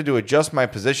attempted to adjust my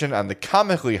position on the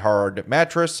comically hard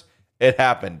mattress, it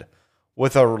happened.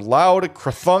 With a loud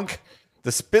crthunk,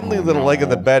 the spindly little leg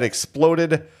of the bed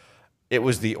exploded. It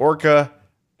was the orca,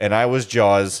 and I was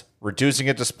Jaws, reducing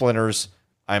it to splinters.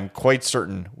 I'm quite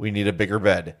certain we need a bigger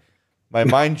bed. My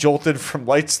mind jolted from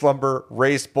light slumber,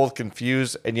 raced, both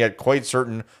confused and yet quite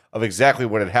certain of exactly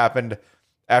what had happened.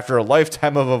 After a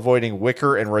lifetime of avoiding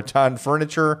wicker and rattan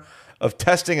furniture, of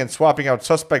testing and swapping out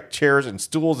suspect chairs and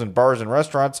stools in bars and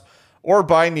restaurants, or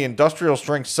buying the industrial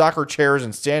strength soccer chairs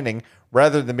and standing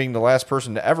rather than being the last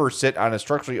person to ever sit on a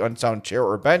structurally unsound chair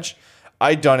or bench,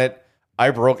 I done it.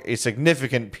 I broke a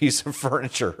significant piece of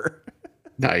furniture.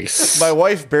 Nice. My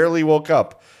wife barely woke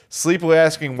up, sleepily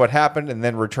asking what happened and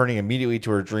then returning immediately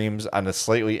to her dreams on the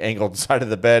slightly angled side of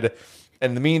the bed.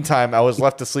 In the meantime, I was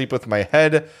left to sleep with my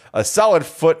head a solid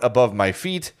foot above my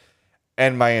feet,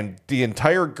 and the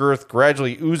entire girth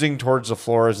gradually oozing towards the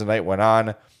floor as the night went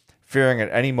on, fearing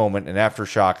at any moment an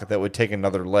aftershock that would take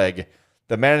another leg.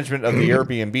 The management of the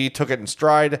Airbnb took it in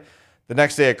stride. The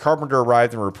next day, a carpenter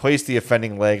arrived and replaced the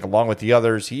offending leg along with the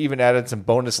others. He even added some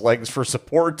bonus legs for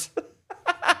support.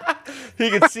 He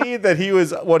could see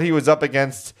that what he was up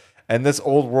against, and this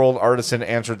old world artisan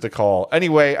answered the call.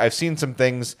 Anyway, I've seen some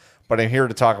things, but I'm here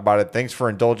to talk about it. Thanks for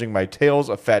indulging my tales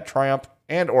of fat triumph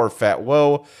and or fat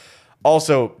woe.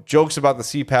 Also, jokes about the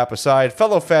CPAP aside,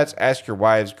 fellow fats, ask your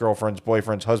wives, girlfriends,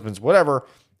 boyfriends, husbands, whatever,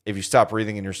 if you stop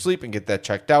breathing in your sleep and get that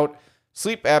checked out.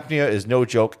 Sleep apnea is no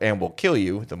joke and will kill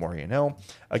you, the more you know.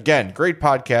 Again, great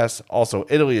podcast. Also,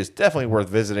 Italy is definitely worth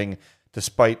visiting,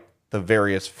 despite the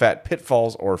various fat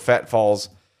pitfalls or fat falls.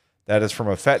 That is from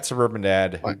a fat suburban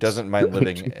dad who doesn't mind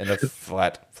living in a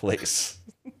flat place.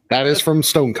 That is from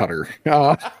Stonecutter.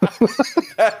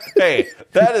 Hey,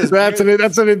 that's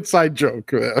an inside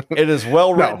joke. It is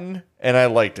well written, and I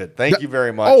liked it. Thank you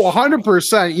very much. Oh,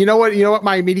 100%. You know what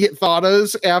my immediate thought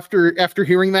is after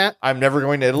hearing that? I'm never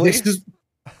going to Italy.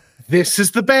 This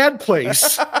is the bad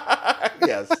place.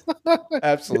 Yes,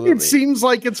 absolutely. It seems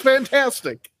like it's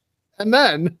fantastic. And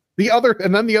then the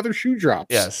other shoe drops.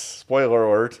 Yes. Spoiler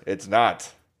alert, it's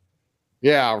not.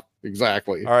 Yeah,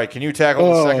 exactly. All right, can you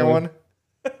tackle the second one?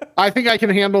 I think I can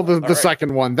handle the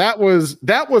second one. That was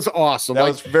awesome. That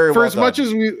was very well as much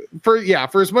as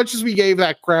we gave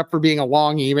that crap for being a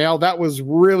long email, that was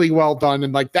really well done,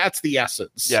 and that's the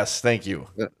essence. Yes, thank you.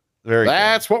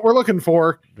 That's what we're looking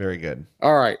for. Very good.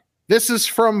 All right. This is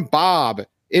from Bob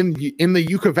in the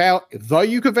Yucca Valley. The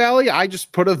Yucca Valley? I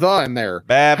just put a the in there.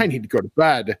 Bab. I need to go to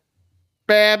bed.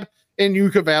 Bab. in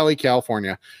Yucca Valley,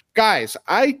 California. Guys,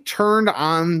 I turned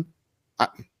on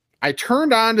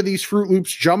to these Fruit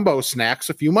Loops jumbo snacks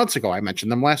a few months ago. I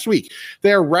mentioned them last week.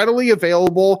 They are readily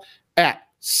available at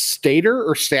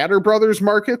Stater Brothers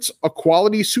Markets, a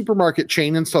quality supermarket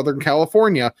chain in Southern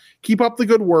California. Keep up the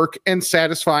good work and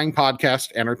satisfying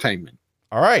podcast entertainment.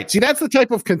 All right. See, that's the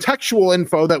type of contextual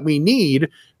info that we need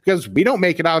because we don't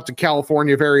make it out to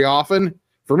California very often.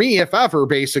 For me, if ever,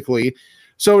 basically.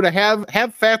 So to have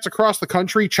fats across the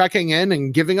country checking in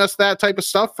and giving us that type of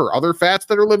stuff for other fats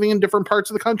that are living in different parts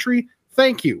of the country,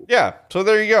 thank you. Yeah, so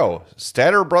there you go.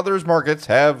 Stater Brothers Markets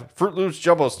have Fruit Loops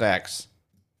jumbo snacks.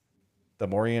 The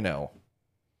more you know.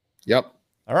 Yep.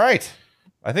 All right.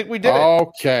 I think we did it.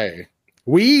 Okay.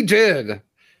 We did.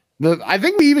 I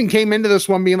think we even came into this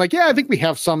one being like, yeah, I think we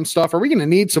have some stuff. Are we going to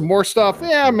need some more stuff?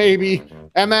 Yeah, maybe.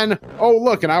 And then, oh,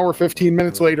 look, an hour, 15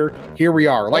 minutes later, here we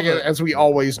are, like as we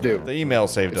always do. The email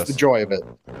saved us. The joy of it.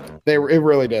 It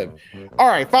really did. All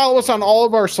right. Follow us on all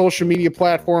of our social media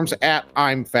platforms at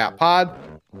I'm Fat Pod.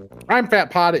 I'm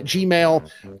fatpod at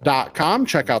gmail.com.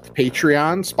 Check out the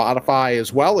Patreon, Spotify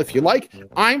as well if you like.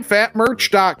 I'm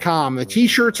fatmerch.com. The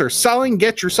t-shirts are selling.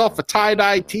 Get yourself a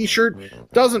tie-dye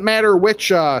t-shirt. Doesn't matter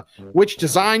which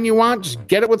design you want. Just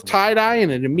get it with tie-dye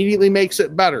and it immediately makes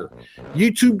it better.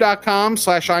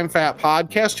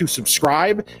 YouTube.com/I'mFatPodcast to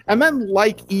subscribe and then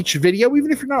like each video. Even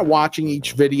if you're not watching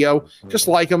each video, just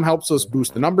like them. Helps us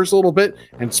boost the numbers a little bit.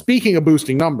 And speaking of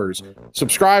boosting numbers,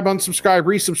 subscribe, unsubscribe,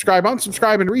 resubscribe,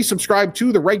 unsubscribe, and resubscribe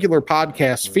to the regular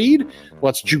podcast feed.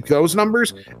 Let's juke those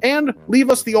numbers and leave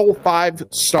us the old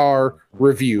 5-star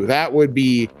review. That would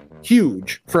be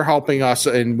huge for helping us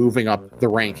in moving up the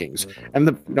rankings.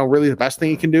 And really the best thing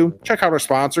you can do, check out our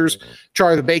sponsors,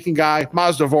 Charlie the Bacon Guy,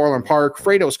 Mazda of Orland Park,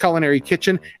 Fredo's Culinary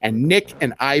Kitchen, and Nick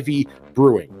and Ivy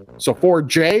Brewing. So for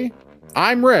Jay,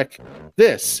 I'm Rick.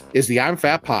 This is the I'm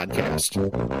Fat Podcast.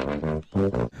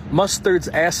 Mustard's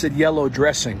acid yellow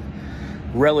dressing.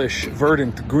 Relish,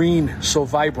 verdant, green, so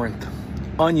vibrant.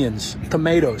 Onions,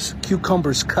 tomatoes,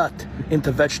 cucumbers cut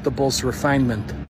into vegetables refinement.